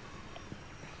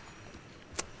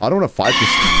 I don't want to fight this.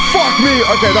 Fuck me!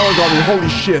 Okay, that one got me. Holy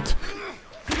shit.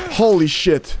 Holy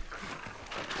shit.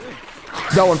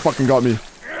 That one fucking got me.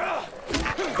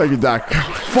 Thank you, Dak.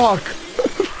 Fuck.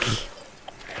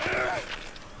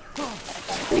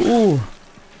 Ooh.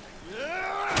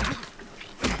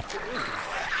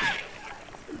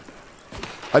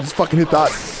 I just fucking hit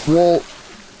that wall.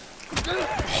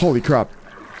 Holy crap.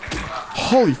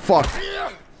 Holy fuck.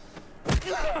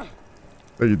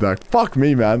 Thank you, Dak. Fuck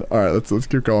me, man. Alright, let's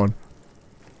keep going.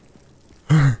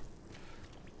 The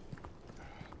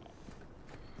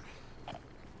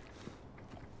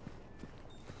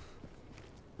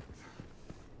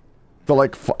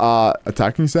like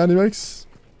attacking sound he makes?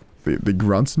 The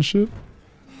grunts and shit?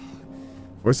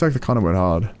 Voice actor kind of went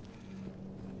hard.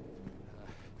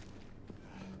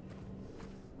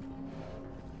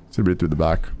 It's gonna be through the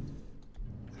back.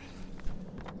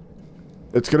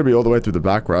 It's gonna be all the way through the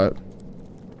back, right?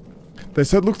 They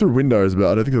said look through windows,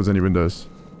 but I don't think there was any windows.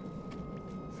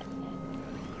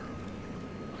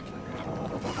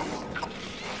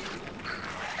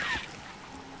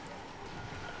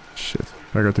 Shit.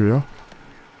 Can I go through here?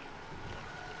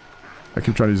 I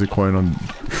keep trying to use a coin on...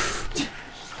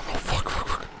 Oh, fuck.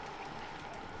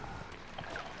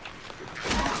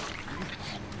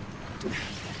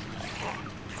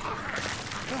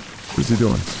 What is he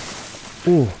doing?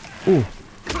 Ooh.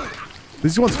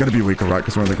 This one's gonna be weaker, right?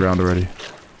 Because we're on the ground already.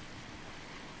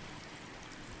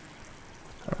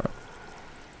 Alright.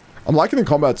 I'm liking the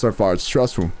combat so far. It's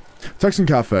stressful. Texan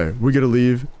Cafe. We gotta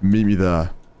leave. Meet me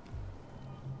there.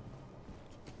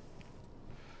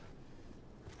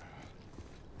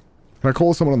 Can I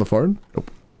call someone on the phone? Nope.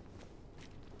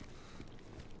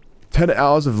 10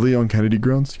 hours of Leon Kennedy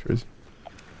grounds? Crazy.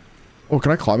 Oh,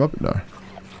 can I climb up? No.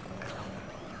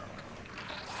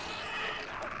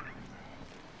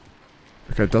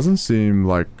 Okay, it doesn't seem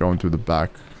like going through the back.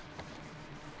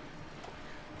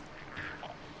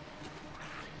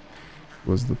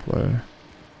 Where's the play?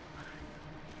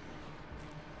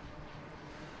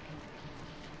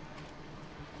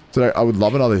 So I would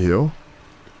love another heal.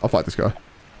 I'll fight this guy.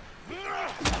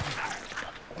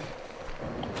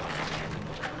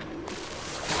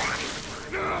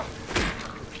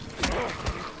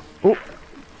 Oh!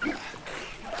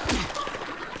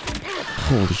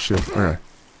 Holy shit. Okay.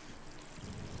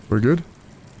 We're good?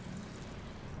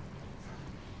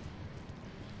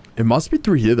 It must be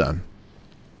through here then.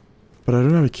 But I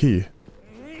don't have a key.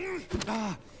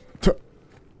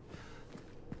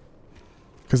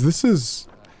 Because this is...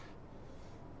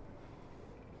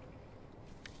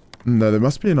 No, there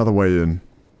must be another way in.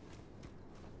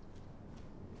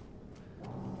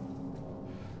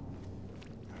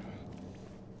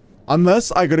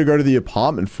 Unless I gotta go to the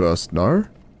apartment first, no?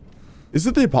 Is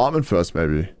it the apartment first,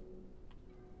 maybe?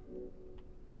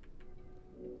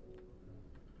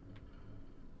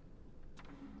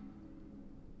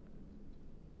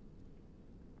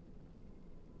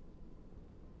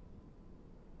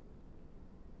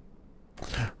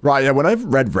 Right, yeah, when I've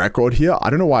read record here, I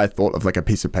don't know why I thought of like a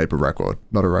piece of paper record,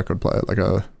 not a record player, like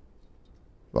a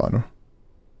vinyl.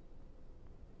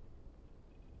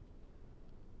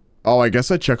 Oh, I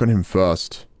guess I check on him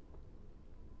first.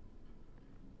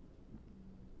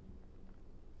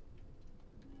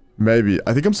 Maybe.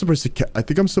 I think I'm supposed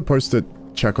to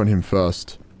check on him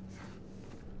first.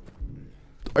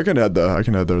 I can head there,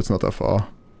 it's not that far.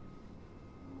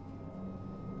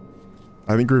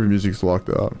 I think groovy music's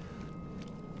locked out.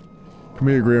 Can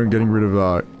we agree on getting rid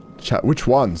of, chat? Which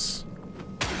ones?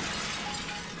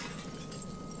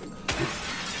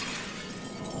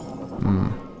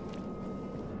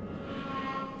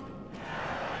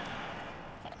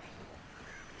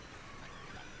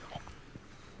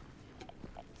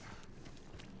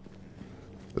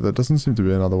 There doesn't seem to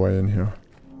be another way in here.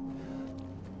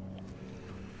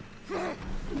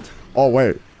 Oh,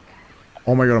 wait.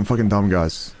 Oh my god, I'm fucking dumb,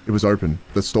 guys. It was open.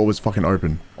 The store was fucking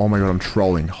open. Oh my god, I'm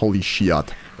trolling. Holy shit.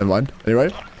 Never mind. Anyway,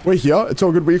 we're here. It's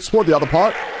all good. We explored the other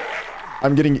part.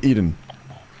 I'm getting eaten.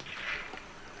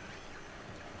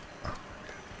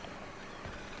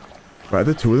 Right,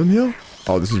 there are two of them here?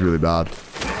 Oh, this is really bad.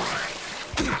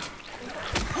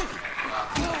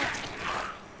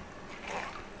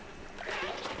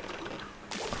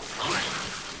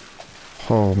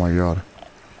 Oh my god.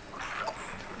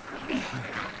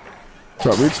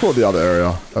 Right, we explored the other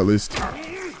area, at least.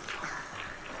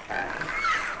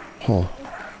 Oh.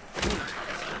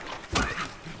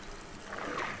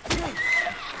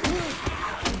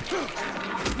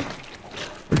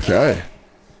 Okay.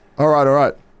 Alright,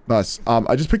 alright. Nice.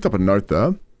 I just picked up a note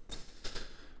there.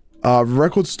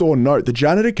 Record store note. The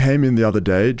janitor came in the other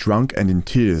day, drunk and in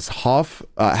tears.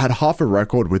 Had half a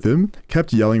record with him.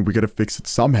 Kept yelling, we gotta fix it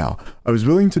somehow. I was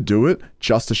willing to do it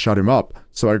just to shut him up.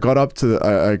 So I got up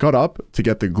to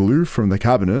get the glue from the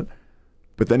cabinet.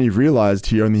 But then he realized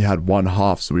he only had one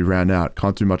half, so we ran out.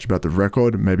 Can't do much about the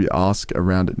record. Maybe ask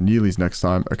around at Neely's next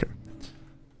time. Okay.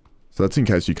 So that's in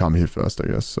case you come here first, I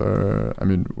guess. So, I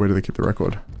mean, where do they keep the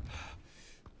record?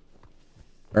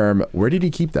 Where did he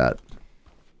keep that?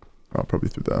 Oh, probably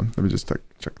through there. Let me just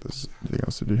check this. Anything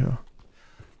else to do here?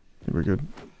 I think we're good.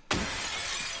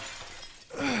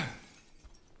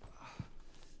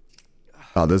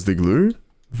 Oh, there's the glue?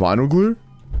 Vinyl glue?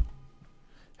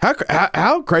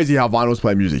 How crazy how vinyls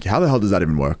play music. How the hell does that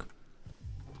even work?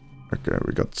 Okay,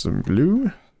 we got some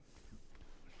glue.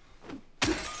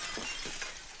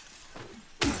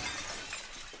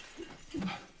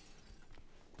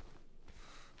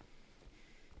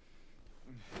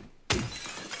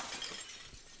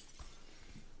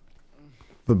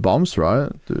 The bombs, right?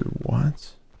 Dude,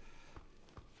 what?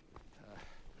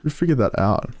 Who figured that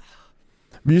out?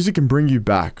 Music can bring you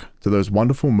back to those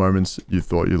wonderful moments you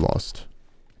thought you lost.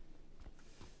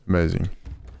 Amazing.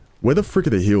 Where the frick are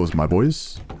the heels, my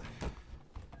boys?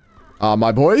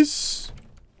 My boys?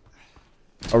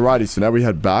 Alrighty, so now we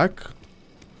head back.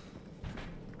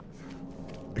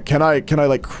 Can I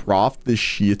like craft this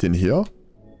shit in here?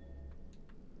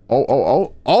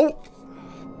 Oh!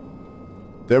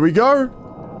 There we go.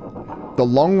 The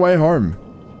long way home.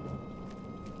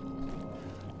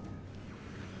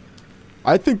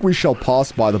 I think we shall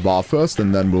pass by the bar first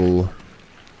and then we'll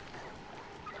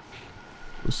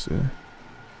see.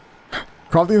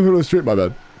 Crafting in the middle of the street, my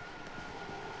bad.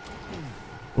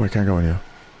 Oh, I can't go in here.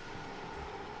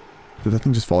 Did that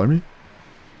thing just follow me?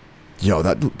 Yo,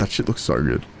 that shit looks so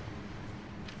good.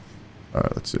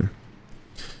 Alright, let's see.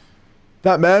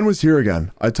 That man was here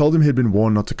again. I told him he'd been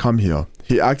warned not to come here.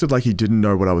 He acted like he didn't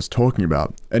know what I was talking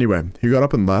about. Anyway, he got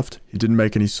up and left. He didn't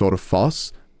make any sort of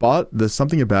fuss, but there's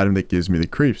something about him that gives me the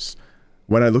creeps.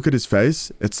 When I look at his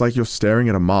face, it's like you're staring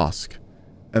at a mask.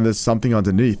 And there's something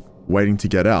underneath, waiting to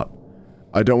get out.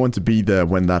 I don't want to be there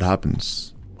when that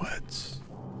happens. What?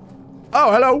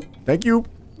 Oh, hello. Thank you.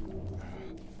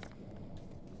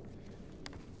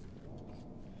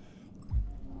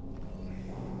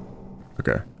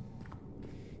 Okay.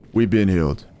 We've been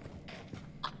healed.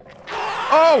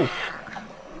 Oh!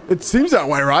 It seems that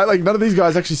way, right? Like, none of these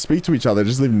guys actually speak to each other. They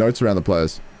just leave notes around the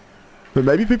place. But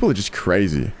maybe people are just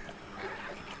crazy.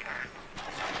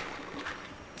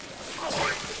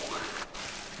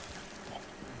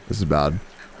 This is bad.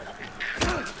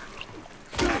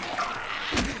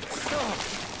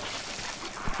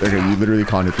 Okay, you literally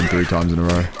can't hit them 3 times in a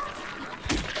row.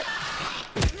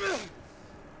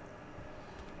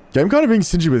 Game kind of being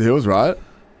stingy with heals, right?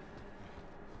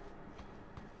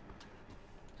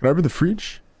 Can I open the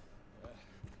fridge?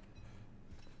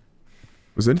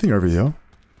 Was there anything over here?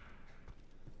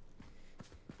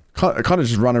 I kind of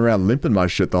just run around limping my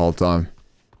shit the whole time.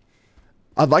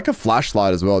 I'd like a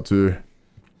flashlight as well, too.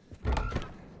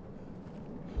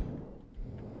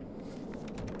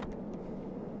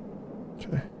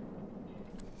 Okay.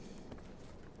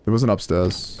 There wasn't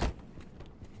upstairs.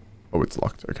 Oh, it's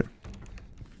locked. Okay.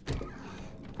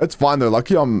 It's fine though.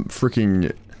 Lucky I'm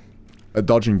freaking a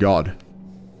dodging god.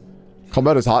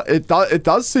 Combat is hard. It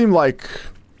does seem like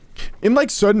in like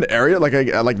certain area, like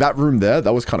that room there,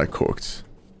 that was kind of cooked.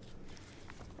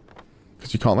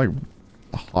 Because you can't like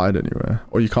hide anywhere,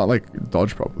 or you can't like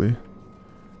dodge properly.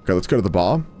 Okay, let's go to the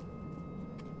bar.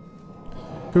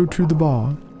 Go to the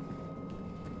bar.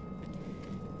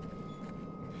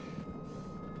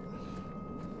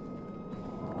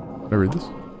 Can I read this?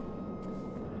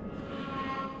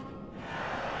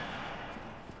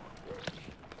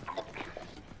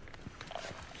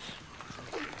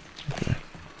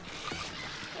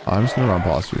 I'm just gonna run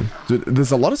past you. Dude,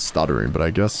 there's a lot of stuttering, but I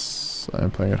guess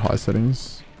I'm playing at high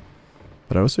settings.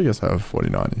 But I also guess I have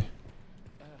 4090.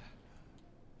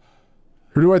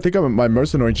 Who do I think I'm my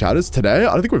most annoying chatters today?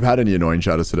 I don't think we've had any annoying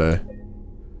chatters today.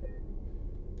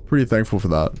 Pretty thankful for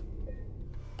that.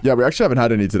 Yeah, we actually haven't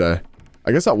had any today.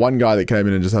 I guess that one guy that came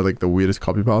in and just had like the weirdest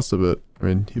copy pasta, but I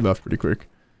mean, he left pretty quick.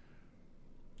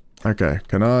 Okay,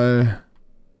 can I...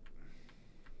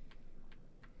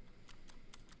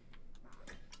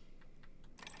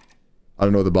 I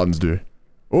don't know what the buttons do.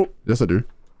 Oh, yes I do.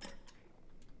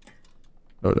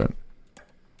 No, I don't.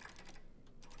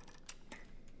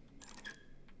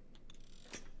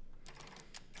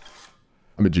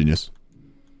 I'm a genius.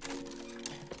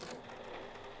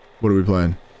 What are we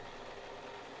playing?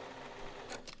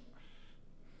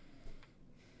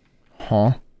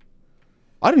 Huh?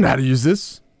 I didn't know how to use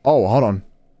this. Oh, hold on.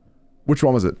 Which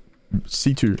one was it?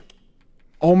 C2.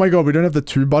 Oh my god, we don't have the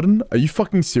 2 button? Are you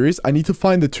fucking serious? I need to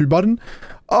find the 2 button?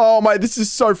 Oh my, this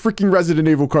is so freaking Resident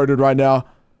Evil coded right now.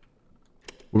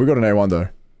 Well, we got an A1 though.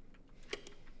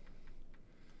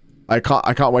 I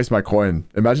can't waste my coin.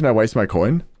 Imagine I waste my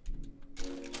coin.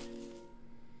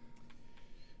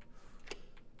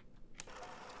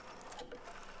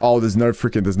 Oh, there's no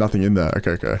freaking, there's nothing in there.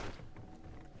 Okay, okay.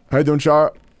 How you doing,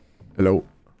 Char? Hello.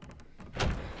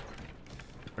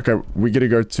 Okay, we gotta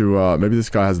go to, maybe this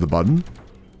guy has the button.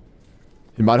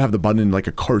 He might have the button in like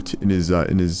a coat in his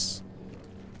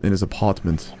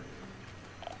apartment.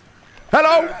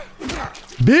 Hello!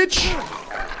 Bitch!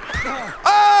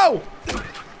 Oh!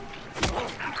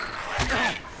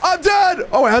 I'm dead!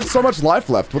 Oh, I had so much life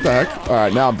left. What the heck?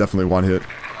 Alright, now I'm definitely one hit.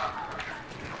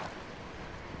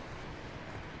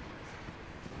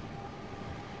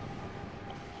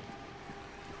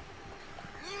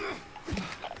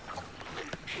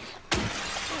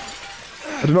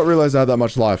 I did not realize I had that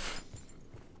much life.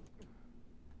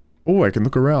 Oh, I can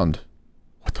look around.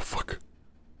 What the fuck?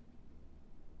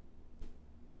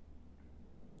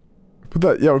 Put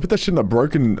that, yeah, we put that shit in a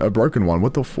broken one.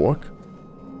 What the fuck?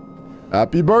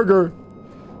 Happy burger.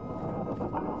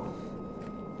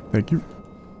 Thank you.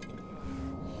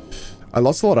 I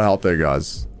lost a lot of health there,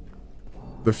 guys.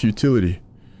 The futility.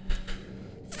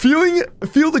 Feel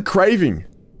the craving.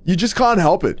 You just can't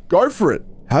help it. Go for it.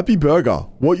 Happy burger.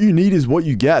 What you need is what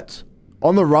you get.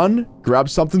 On the run, grab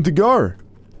something to go.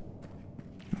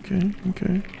 Okay,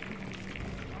 okay.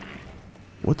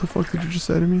 What the fuck did you just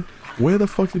say to me? Where the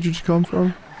fuck did you just come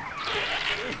from?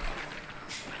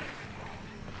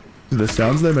 The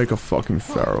sounds they make are fucking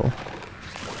feral.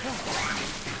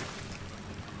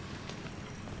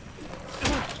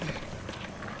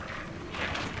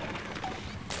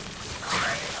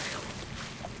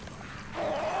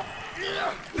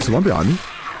 Is there one behind me?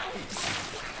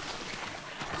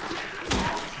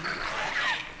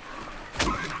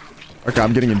 Okay,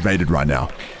 I'm getting invaded right now.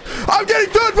 I'm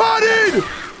getting third-partied!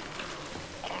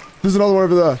 There's another one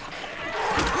over there.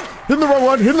 Hitting the wrong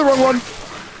one, hitting the wrong one.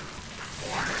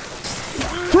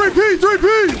 3P,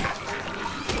 3P!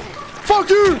 Fuck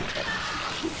you!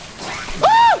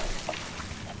 Ah!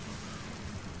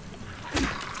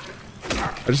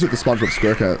 I just hit the SpongeBob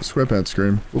SquarePants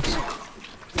scream. Oops.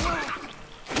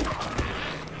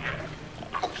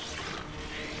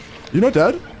 You not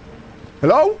dead?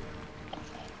 Hello?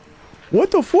 What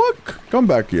the fuck? Come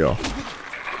back here.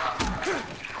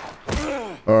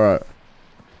 Alright.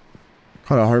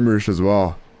 Kinda homerish as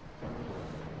well.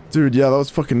 Dude, yeah, that was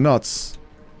fucking nuts.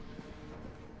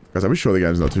 Guys, are we sure the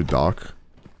game's not too dark?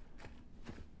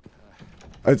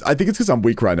 I think it's because I'm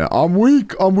weak right now. I'm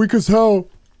weak! I'm weak as hell!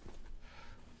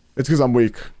 It's because I'm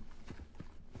weak.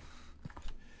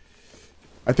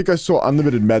 I think I saw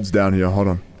unlimited meds down here. Hold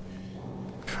on.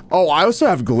 Oh, I also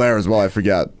have glare as well, I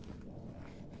forget.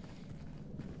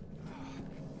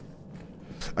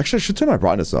 Actually, I should turn my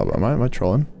brightness up. Am I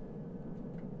trolling?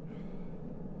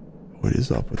 What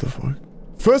is up? What the fuck?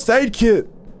 First aid kit!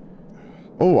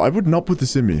 Oh, I would not put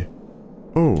this in me.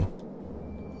 Oh.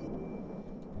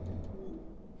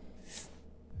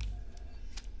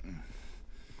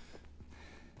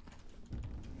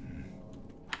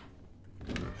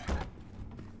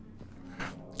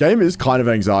 Game is kind of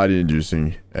anxiety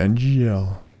inducing.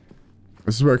 NGL.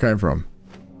 This is where it came from.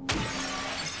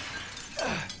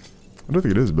 I don't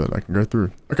think it is, but I can go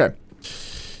through. Okay.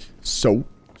 So.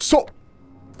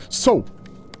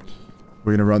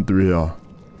 We're gonna run through here.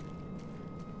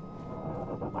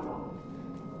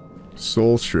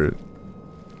 Soul Street.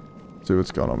 See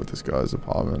what's going on with this guy's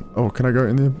apartment. Oh, can I go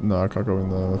in there? No, I can't go in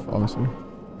the pharmacy.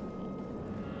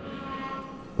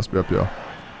 Must be up here.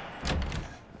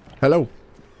 Hello.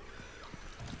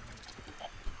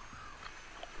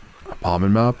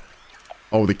 Apartment map.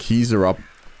 Oh, the keys are up.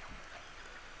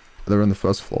 They're on the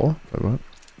first floor. Wait, what?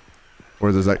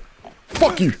 Or does that...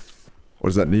 Fuck you! Or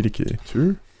does that need a key?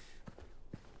 2?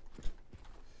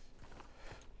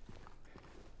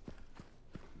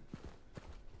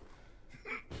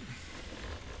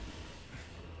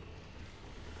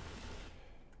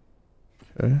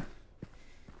 Okay.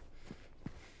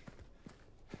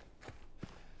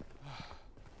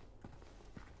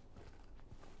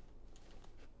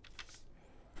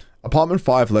 Apartment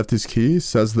 5 left his key.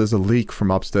 Says there's a leak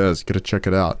from upstairs. Gotta check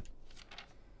it out.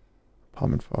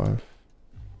 Apartment 5.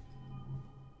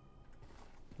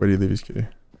 Where did he leave his key?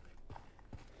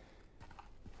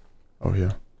 Oh,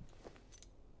 here.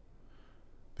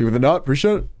 Think with a nut?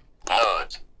 Appreciate it?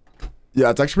 Yeah,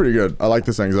 it's actually pretty good. I like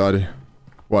this anxiety.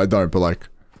 Well, I don't, but like...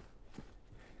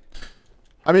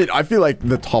 I mean, I feel like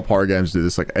the top horror games do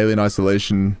this. Like Alien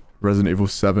Isolation, Resident Evil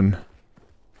 7.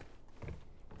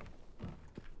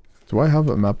 Do I have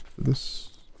a map for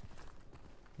this?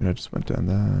 Yeah, I just went down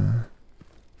there.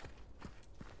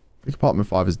 I think apartment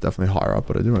 5 is definitely higher up,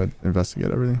 but I do want to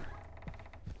investigate everything.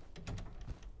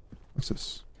 What's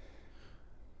this?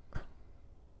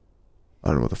 I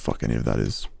don't know what the fuck any of that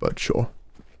is, but sure.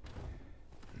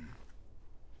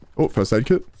 Oh, first aid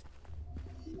kit.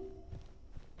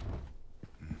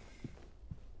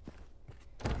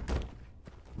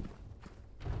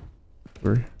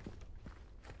 Three.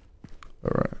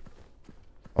 Alright.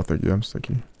 Oh, thank you. I'm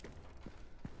sticky.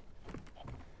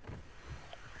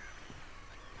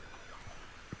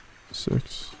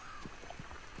 Six.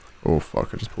 Oh,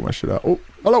 fuck. I just pulled my shit out. Oh,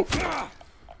 hello.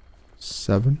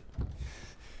 7.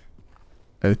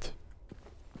 8.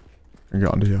 And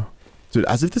get under here. Dude,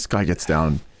 as if this guy gets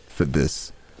down for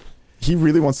this. He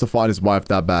really wants to find his wife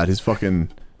that bad. He's fucking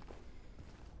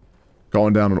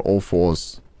going down on all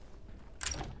fours.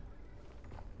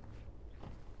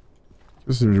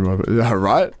 Yeah,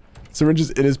 right? Syringe is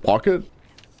in his pocket.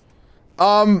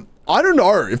 I don't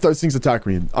know if those things attack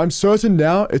me. I'm certain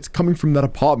now it's coming from that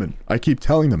apartment. I keep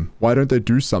telling them, why don't they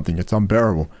do something? It's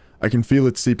unbearable. I can feel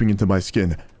it seeping into my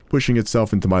skin, pushing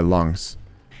itself into my lungs.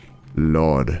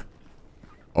 Lord.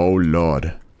 Oh,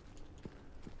 Lord.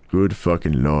 Good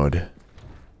fucking Lord.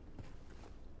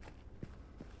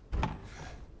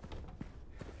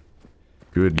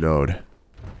 Good Lord.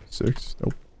 6?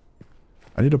 Nope.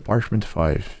 I need apartment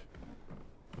 5.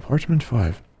 Apartment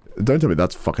 5. Don't tell me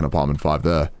that's fucking apartment 5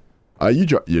 there.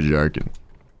 You're joking.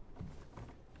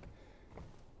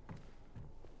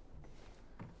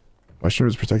 My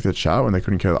streamers protect their chat when they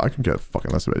couldn't care. I couldn't care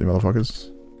fucking less about you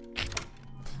motherfuckers.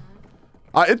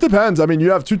 It depends. I mean,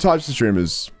 you have two types of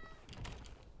streamers.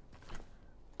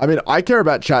 I mean, I care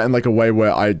about chat in like a way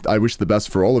where I wish the best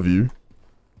for all of you.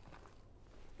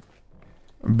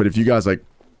 But if you guys like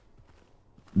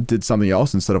did something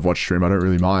else instead of watch stream, I don't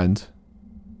really mind.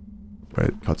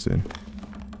 Wait, cutscene.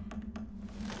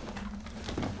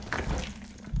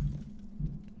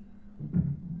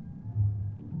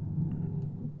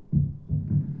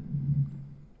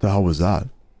 The hell was that?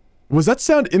 Was that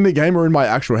sound in the game or in my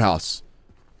actual house?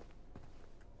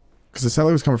 Because it sounded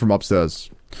like it was coming from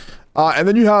upstairs. And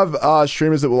then you have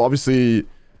streamers that will obviously...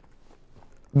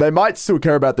 They might still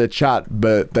care about their chat,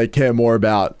 but they care more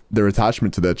about their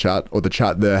attachment to their chat, or the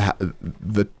chat,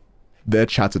 their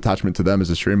chat's attachment to them as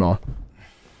a streamer.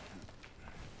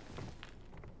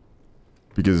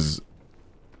 Because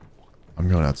I'm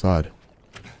going outside.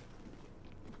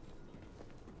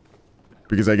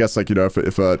 Because I guess, like, you know,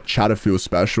 if a chatter feels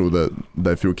special, that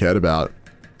they feel cared about.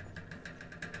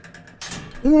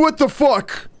 What the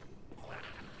fuck?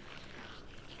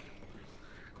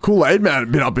 Kool-Aid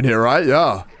Man been up in here, right?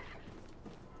 Yeah.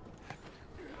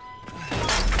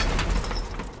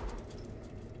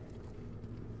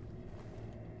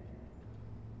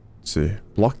 Let's see.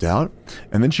 Blocked out?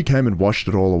 And then she came and washed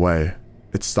it all away.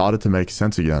 It started to make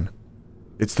sense again.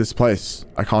 It's this place.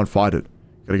 I can't fight it.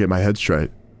 Gotta get my head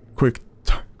straight. Quick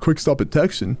stop at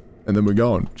texting, and then we're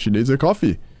going. She needs her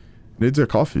coffee. Needs her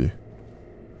coffee.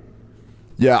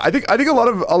 Yeah, I think a lot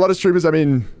of streamers, I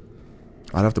mean...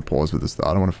 I'd have to pause with this though.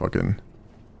 I don't want to fucking...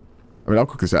 I mean, I'll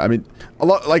quickly say, I mean, a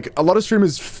lot of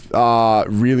streamers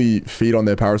really feed on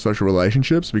their parasocial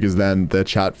relationships, because then their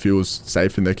chat feels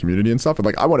safe in their community and stuff. And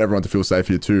like, I want everyone to feel safe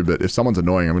here too, but if someone's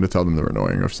annoying, I'm going to tell them they're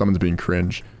annoying. Or if someone's being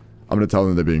cringe, I'm going to tell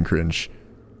them they're being cringe.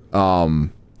 But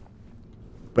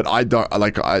I don't,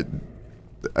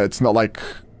 it's not like,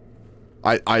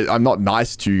 I'm not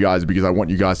nice to you guys because I want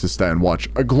you guys to stay and watch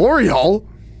a glory hole.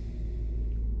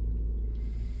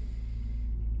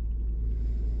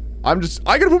 I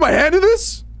gotta put my hand in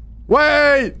this?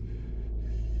 Wait!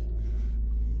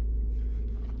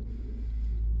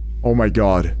 Oh my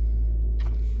god.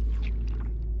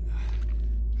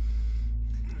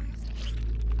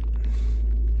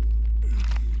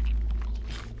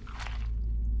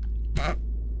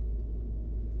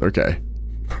 Okay.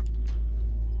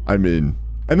 I mean,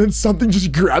 and then something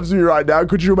just grabs me right now.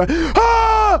 Could you imagine?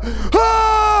 Ah!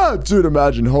 Ah! Dude,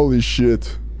 imagine. Holy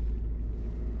shit.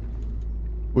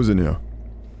 What's in here?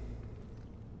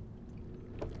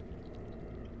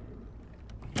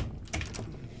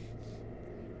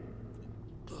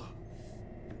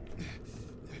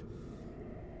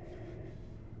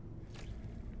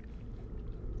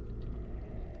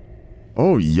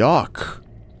 Oh, yuck.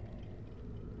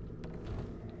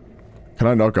 Can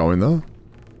I not go in there?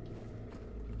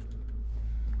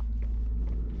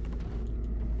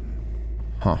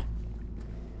 Huh.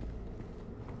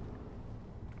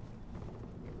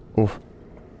 Oh. Okay,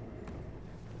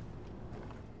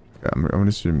 I'm gonna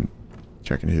assume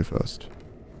checking here first.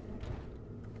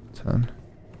 10.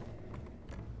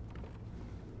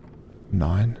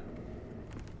 9.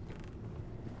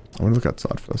 I want to look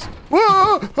outside first.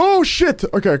 Whoa! Oh shit!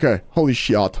 Okay, okay. Holy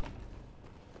shit.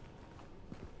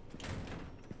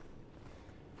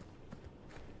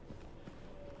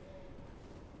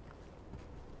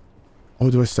 Oh,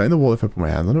 do I stay in the wall if I put my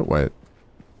hand on it? Wait.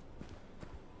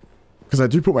 Because I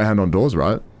do put my hand on doors,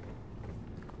 right?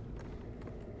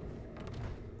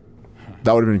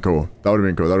 That would have been cool. That would have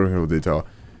been cool. That would have been a cool detail.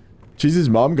 Cheese's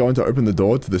mom going to open the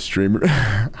door to the stream room.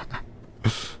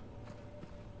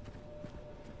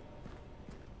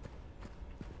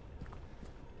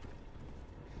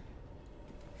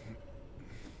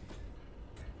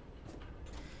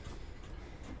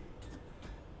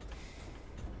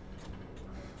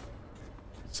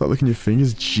 Start licking your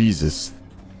fingers. Jesus.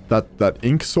 That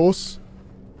ink sauce?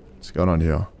 What's going on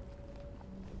here?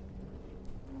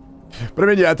 But I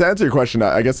mean, yeah, to answer your question,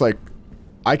 I guess like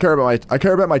I care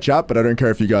about my chat, but I don't care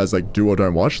if you guys like do or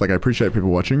don't watch. Like I appreciate people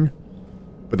watching.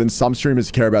 But then some streamers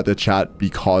care about their chat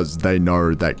because they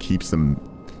know that keeps them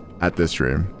at their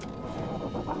stream.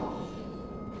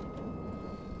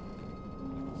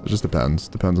 So it just depends.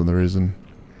 Depends on the reason.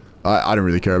 I don't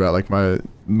really care about like my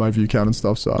view count and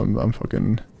stuff, so I'm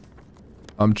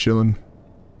chilling.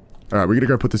 Alright, we're gonna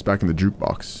go put this back in the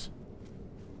jukebox.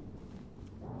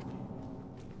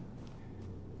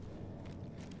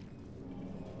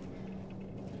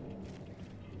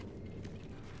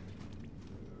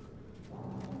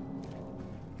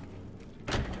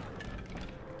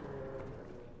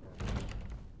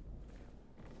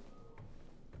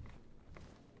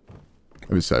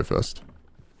 Let me save first.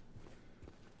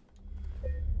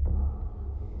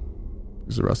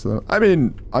 Who's the rest of them? I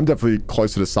mean, I'm definitely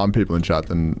closer to some people in chat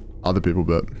than other people,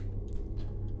 but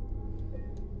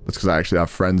that's because I actually have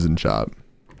friends in chat.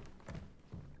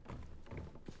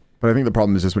 But I think the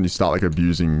problem is just when you start like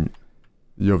abusing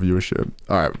your viewership.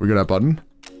 Alright, we got that button.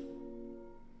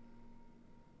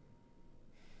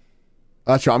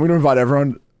 That's right, I'm gonna invite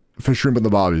everyone for Shrimp and the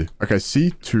Barbie. Okay,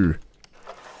 C2.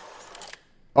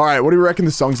 Alright, what do you reckon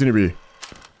the song's gonna be?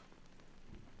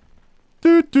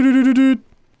 Doot, doot, doot, doot, doot.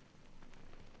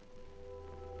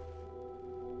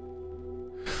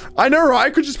 I know, right?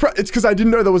 I could just press. It's because I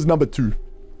didn't know there was number 2.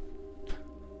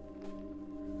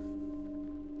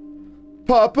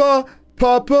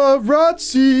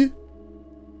 Paparazzi.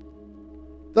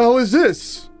 The hell is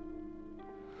this?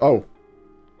 Oh.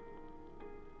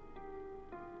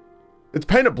 It's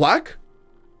painted black?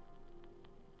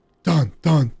 Dun,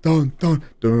 dun, dun, dun,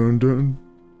 dun, dun.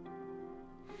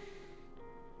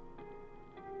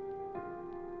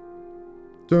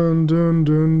 Dun, dun,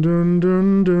 dun, dun,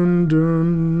 dun, dun,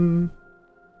 dun.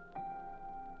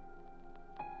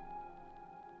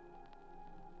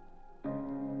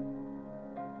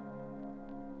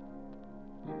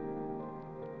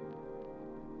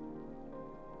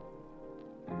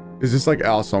 Is this like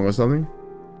our song or something?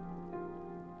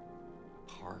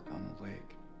 Park on the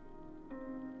lake.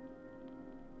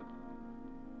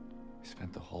 We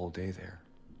spent the whole day there.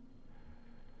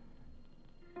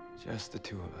 Just the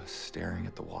two of us staring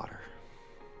at the water.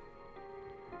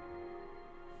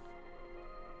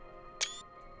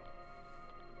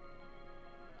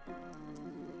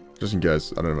 Just in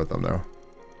case, I don't know about them now.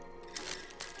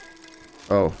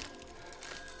 Oh.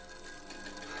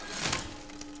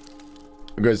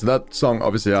 Okay, so that song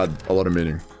obviously had a lot of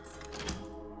meaning.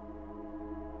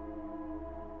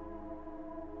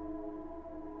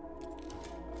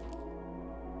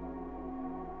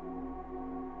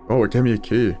 Oh, it gave me a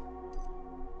key.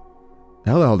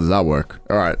 How the hell does that work?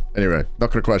 Alright, anyway, not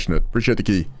gonna question it. Appreciate the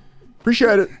key.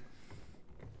 Appreciate it.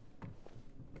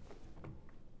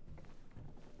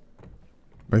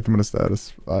 Make them in a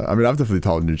status. I mean, I've definitely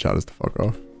told new chatters to fuck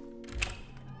off.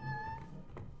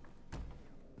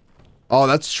 Oh,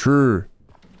 that's true.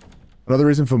 Another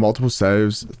reason for multiple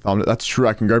saves. That's true,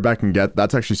 I can go back and get...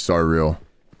 That's actually so real.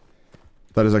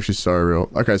 That is actually so real.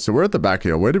 Okay, so we're at the back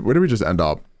here. Where did we just end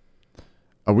up?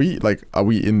 Are we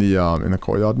in the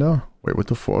courtyard now? Wait, what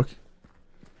the fuck?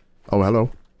 Oh,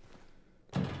 hello.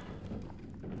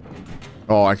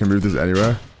 Oh, I can move this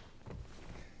anywhere.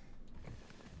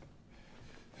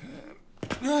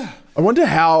 I wonder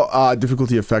how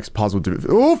difficulty affects puzzle.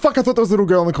 Oh fuck! I thought there was a little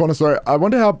girl in the corner. Sorry. I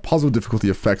wonder how puzzle difficulty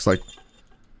affects like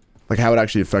how it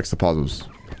actually affects the puzzles.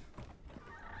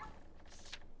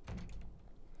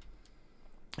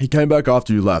 He came back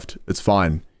after you left. It's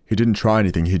fine. He didn't try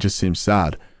anything. He just seemed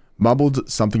sad. Mumbled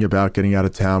something about getting out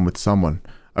of town with someone.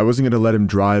 I wasn't going to let him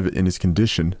drive in his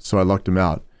condition, so I locked him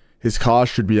out. His car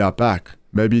should be out back.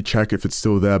 Maybe check if it's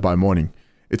still there by morning.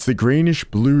 It's the greenish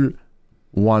blue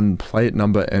one, plate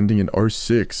number ending in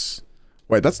 06.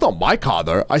 Wait, that's not my car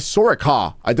though. I saw a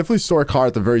car. I definitely saw a car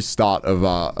at the very start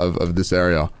of this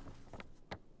area.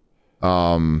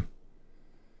 No.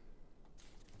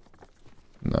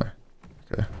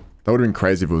 Okay. That would have been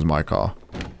crazy if it was my car.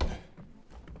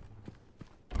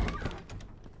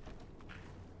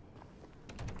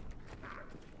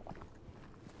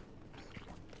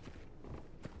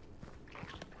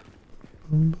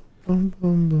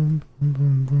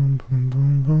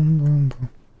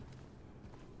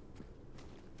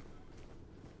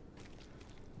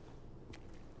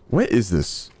 Where is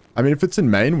this? I mean, if it's in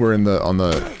Maine, we're on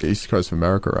the east coast of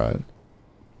America, right?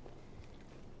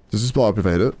 Does this blow up if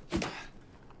I hit it?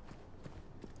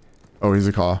 Oh, here's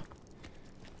a car.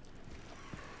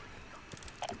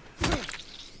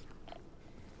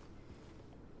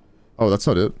 Oh, that's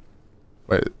not it.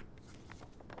 Wait.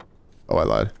 Oh, I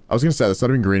lied. I was gonna say, that's not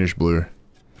even greenish blue.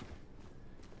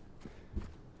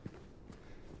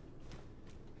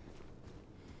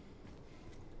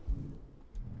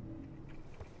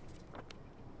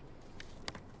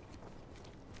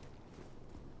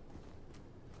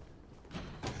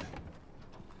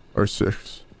 Or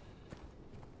 6.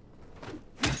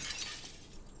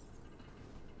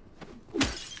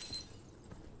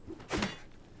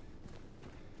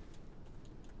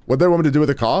 What they want me to do with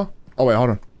the car? Oh wait, hold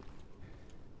on.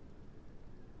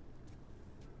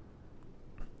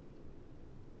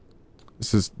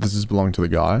 This is belonging to the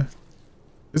guy.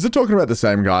 Is it talking about the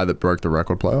same guy that broke the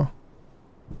record player?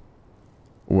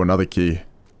 Oh, another key.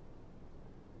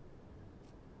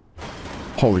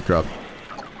 Holy crap.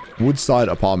 Woodside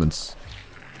Apartments.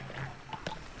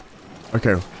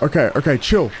 Okay, okay, okay,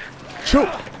 chill. Chill.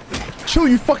 Chill,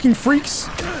 you fucking freaks.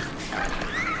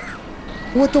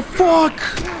 What the fuck?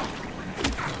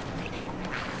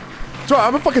 Sorry,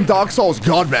 I'm a fucking Dark Souls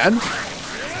god, man.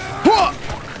 Huh!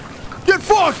 Get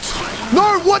fucked!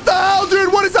 No, what the hell,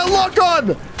 dude? What is that lock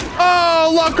on?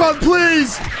 Oh, lock on,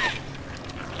 please!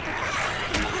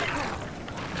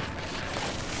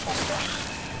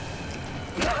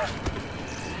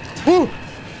 Ooh!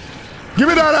 Give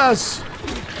me that ass!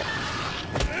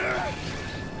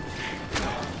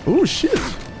 Oh shit.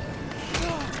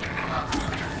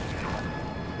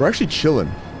 We're actually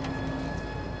chilling.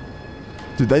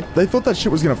 Dude, they thought that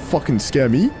shit was gonna fucking scare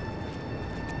me?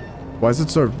 Why is it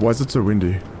so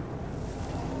windy?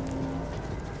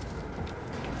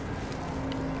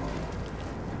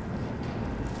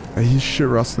 I hear shit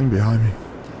rustling behind me.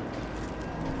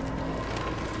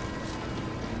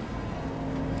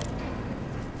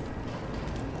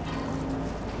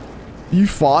 You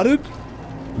farted?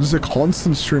 This is a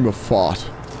constant stream of fart.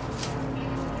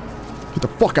 Get the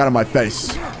fuck out of my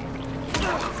face.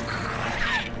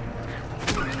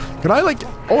 Can I like...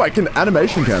 Oh, I can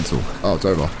animation cancel. Oh, it's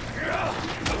over.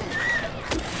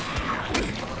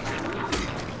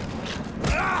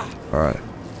 Alright.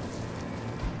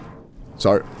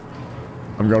 So,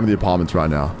 I'm going to the apartments right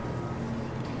now.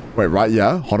 Wait, right?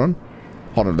 Yeah? Hold on.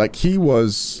 Hold on. That key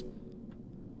was...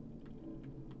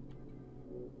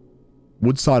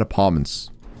 Woodside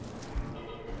Apartments.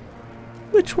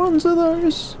 Which ones are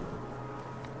those?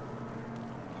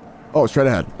 Oh, straight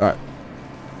ahead. Alright.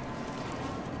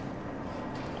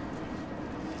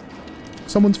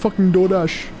 Someone's fucking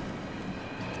DoorDash.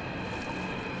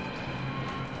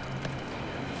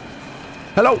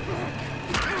 Hello!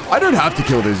 I don't have to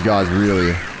kill these guys,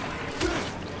 really.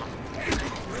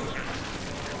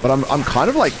 But I'm kind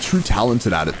of like too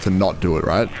talented at it to not do it,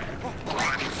 right?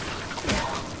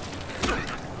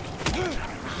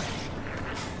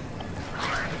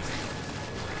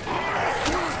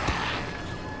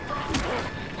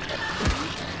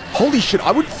 Holy shit,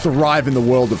 I would thrive in the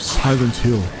world of Silent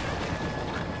Hill.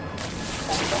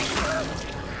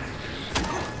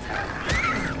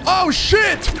 Oh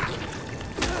shit!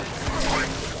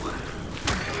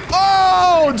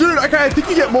 Oh, dude, okay, I think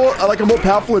you get more, like a more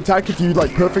powerful attack if you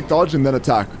like perfect dodge and then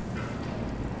attack.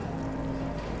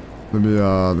 Let me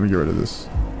get rid of this.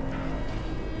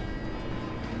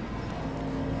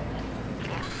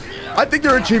 I think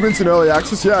there are achievements in early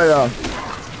access, yeah.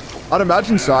 I'd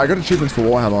imagine so. I got achievements for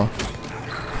Warhammer.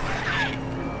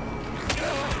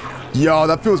 Yo,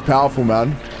 that feels powerful,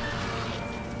 man.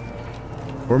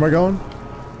 Where am I going?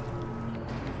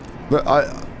 But I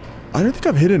don't think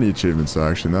I've hit any achievements though,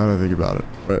 actually, now that I think about it.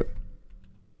 Wait.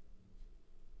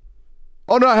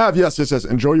 Oh no, I have. Yes.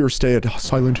 Enjoy your stay at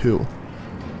Silent Hill.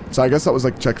 So I guess that was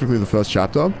like technically the first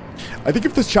chapter. I think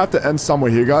if this chapter ends somewhere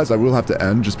here, guys, I will have to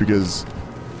end just because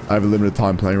I have a limited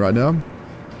time playing right now. And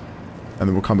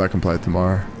then we'll come back and play it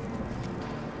tomorrow.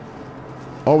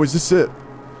 Oh, is this it?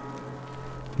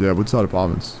 Yeah, Woodside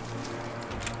Apartments.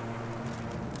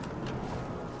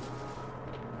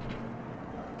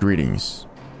 Greetings.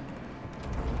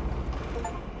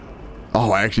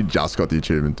 Oh, I actually just got the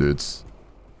achievement, dudes.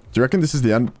 Do you reckon this is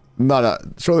the end? No.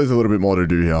 Surely there's a little bit more to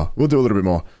do here. We'll do a little bit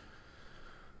more.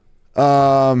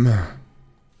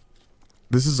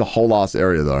 This is a whole ass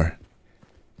area, though.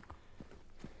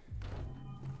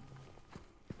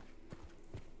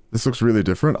 This looks really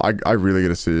different. I really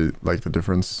gotta see, like, the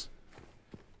difference.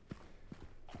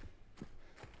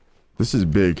 This is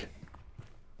big.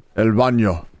 El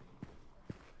baño.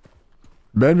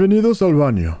 Bienvenidos al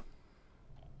baño.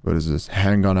 What is this?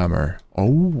 Handgun hammer.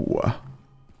 Oh.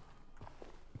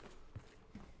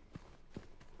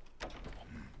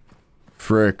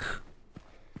 Frick.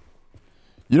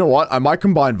 You know what? I might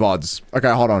combine VODs.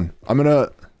 Okay, hold on. I'm gonna...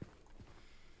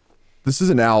 This is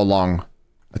an hour long.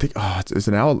 I think... Oh, is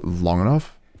an hour long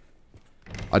enough?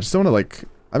 I just don't want to, like...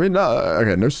 I mean,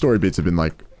 okay, no story beats have been,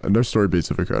 like... No story beats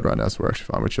have occurred right now, so we're actually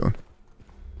fine. We're chilling.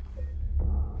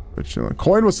 We're chilling.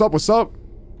 Coin, what's up? What's up?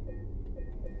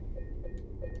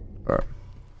 Alright.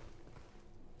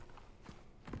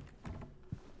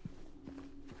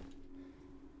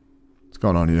 What's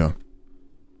going on here?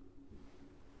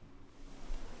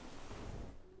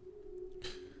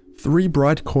 3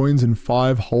 bright coins and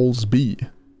 5 holes B.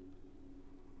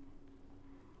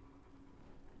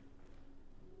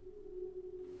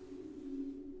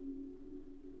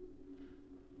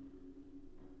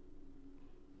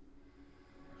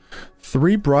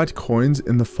 Three bright coins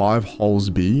in the 5 holes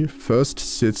B. First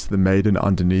sits the maiden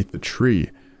underneath the tree.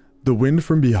 The wind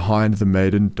from behind the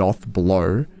maiden doth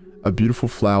blow. A beautiful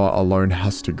flower alone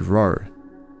has to grow.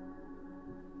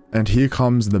 And here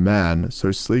comes the man,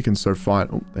 so sleek and so fine.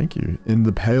 Oh, thank you. In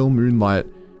the pale moonlight,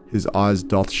 his eyes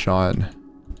doth shine.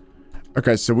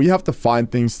 Okay, so we have to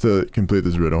find things to complete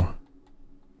this riddle.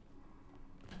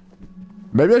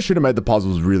 Maybe I should have made the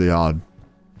puzzles really hard.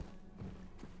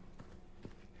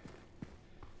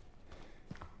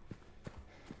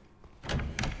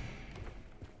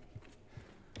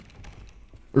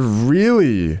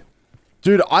 Really?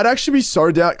 Dude, I'd actually be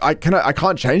so down. I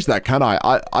can't change that, can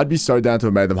I? I'd be so down to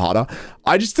have made them harder.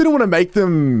 I just didn't want to make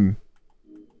them...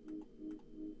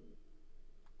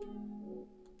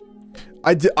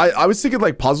 I was thinking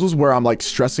like puzzles where I'm like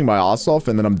stressing my ass off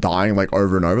and then I'm dying like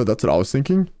over and over. That's what I was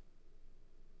thinking.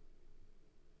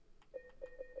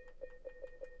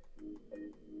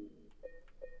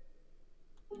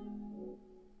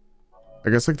 I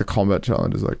guess like the combat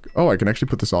challenge is like, oh, I can actually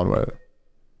put this on. Wait.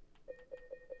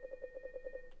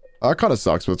 That kind of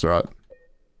sucks, but it's alright.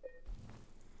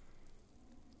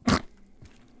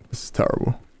 This is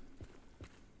terrible.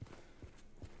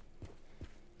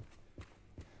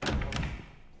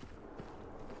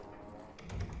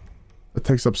 It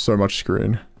takes up so much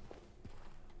screen.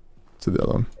 To the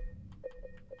other one.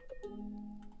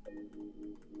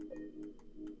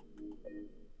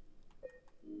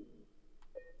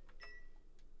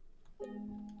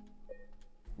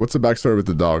 What's the backstory with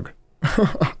the dog?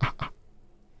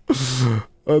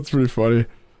 That's pretty funny.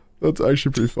 That's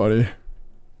actually pretty funny.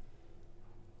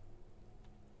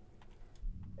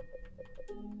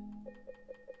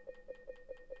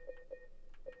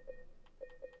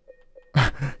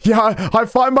 Yeah, I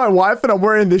find my wife and I'm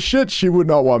wearing this shit, she would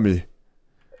not want me.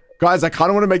 Guys, I kind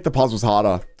of want to make the puzzles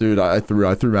harder. Dude, I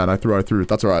threw, man. I threw.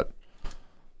 That's alright.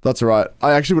 That's alright.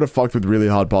 I actually would have fucked with really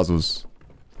hard puzzles.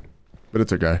 But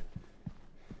it's okay.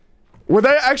 Were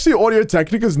they actually Audio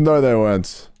Technicas? No, they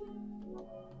weren't.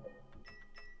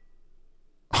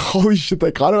 Holy shit,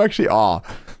 they kind of actually are.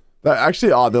 They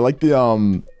actually are. They're like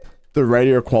the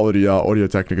radio quality Audio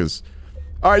Technicas.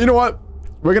 Alright, you know what?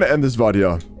 We're gonna end this VOD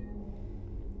here.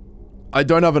 I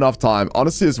don't have enough time.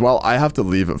 Honestly, as well, I have to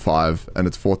leave at 5, and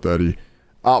it's 4:30.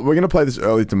 We're gonna play this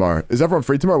early tomorrow. Is everyone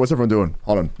free tomorrow? What's everyone doing?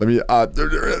 Hold on. Let me,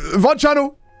 VOD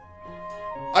channel!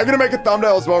 I'm gonna make a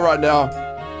thumbnail as well right now.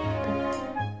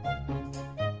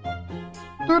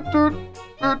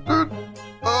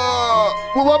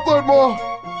 We'll upload more.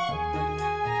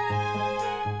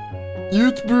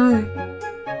 YouTube.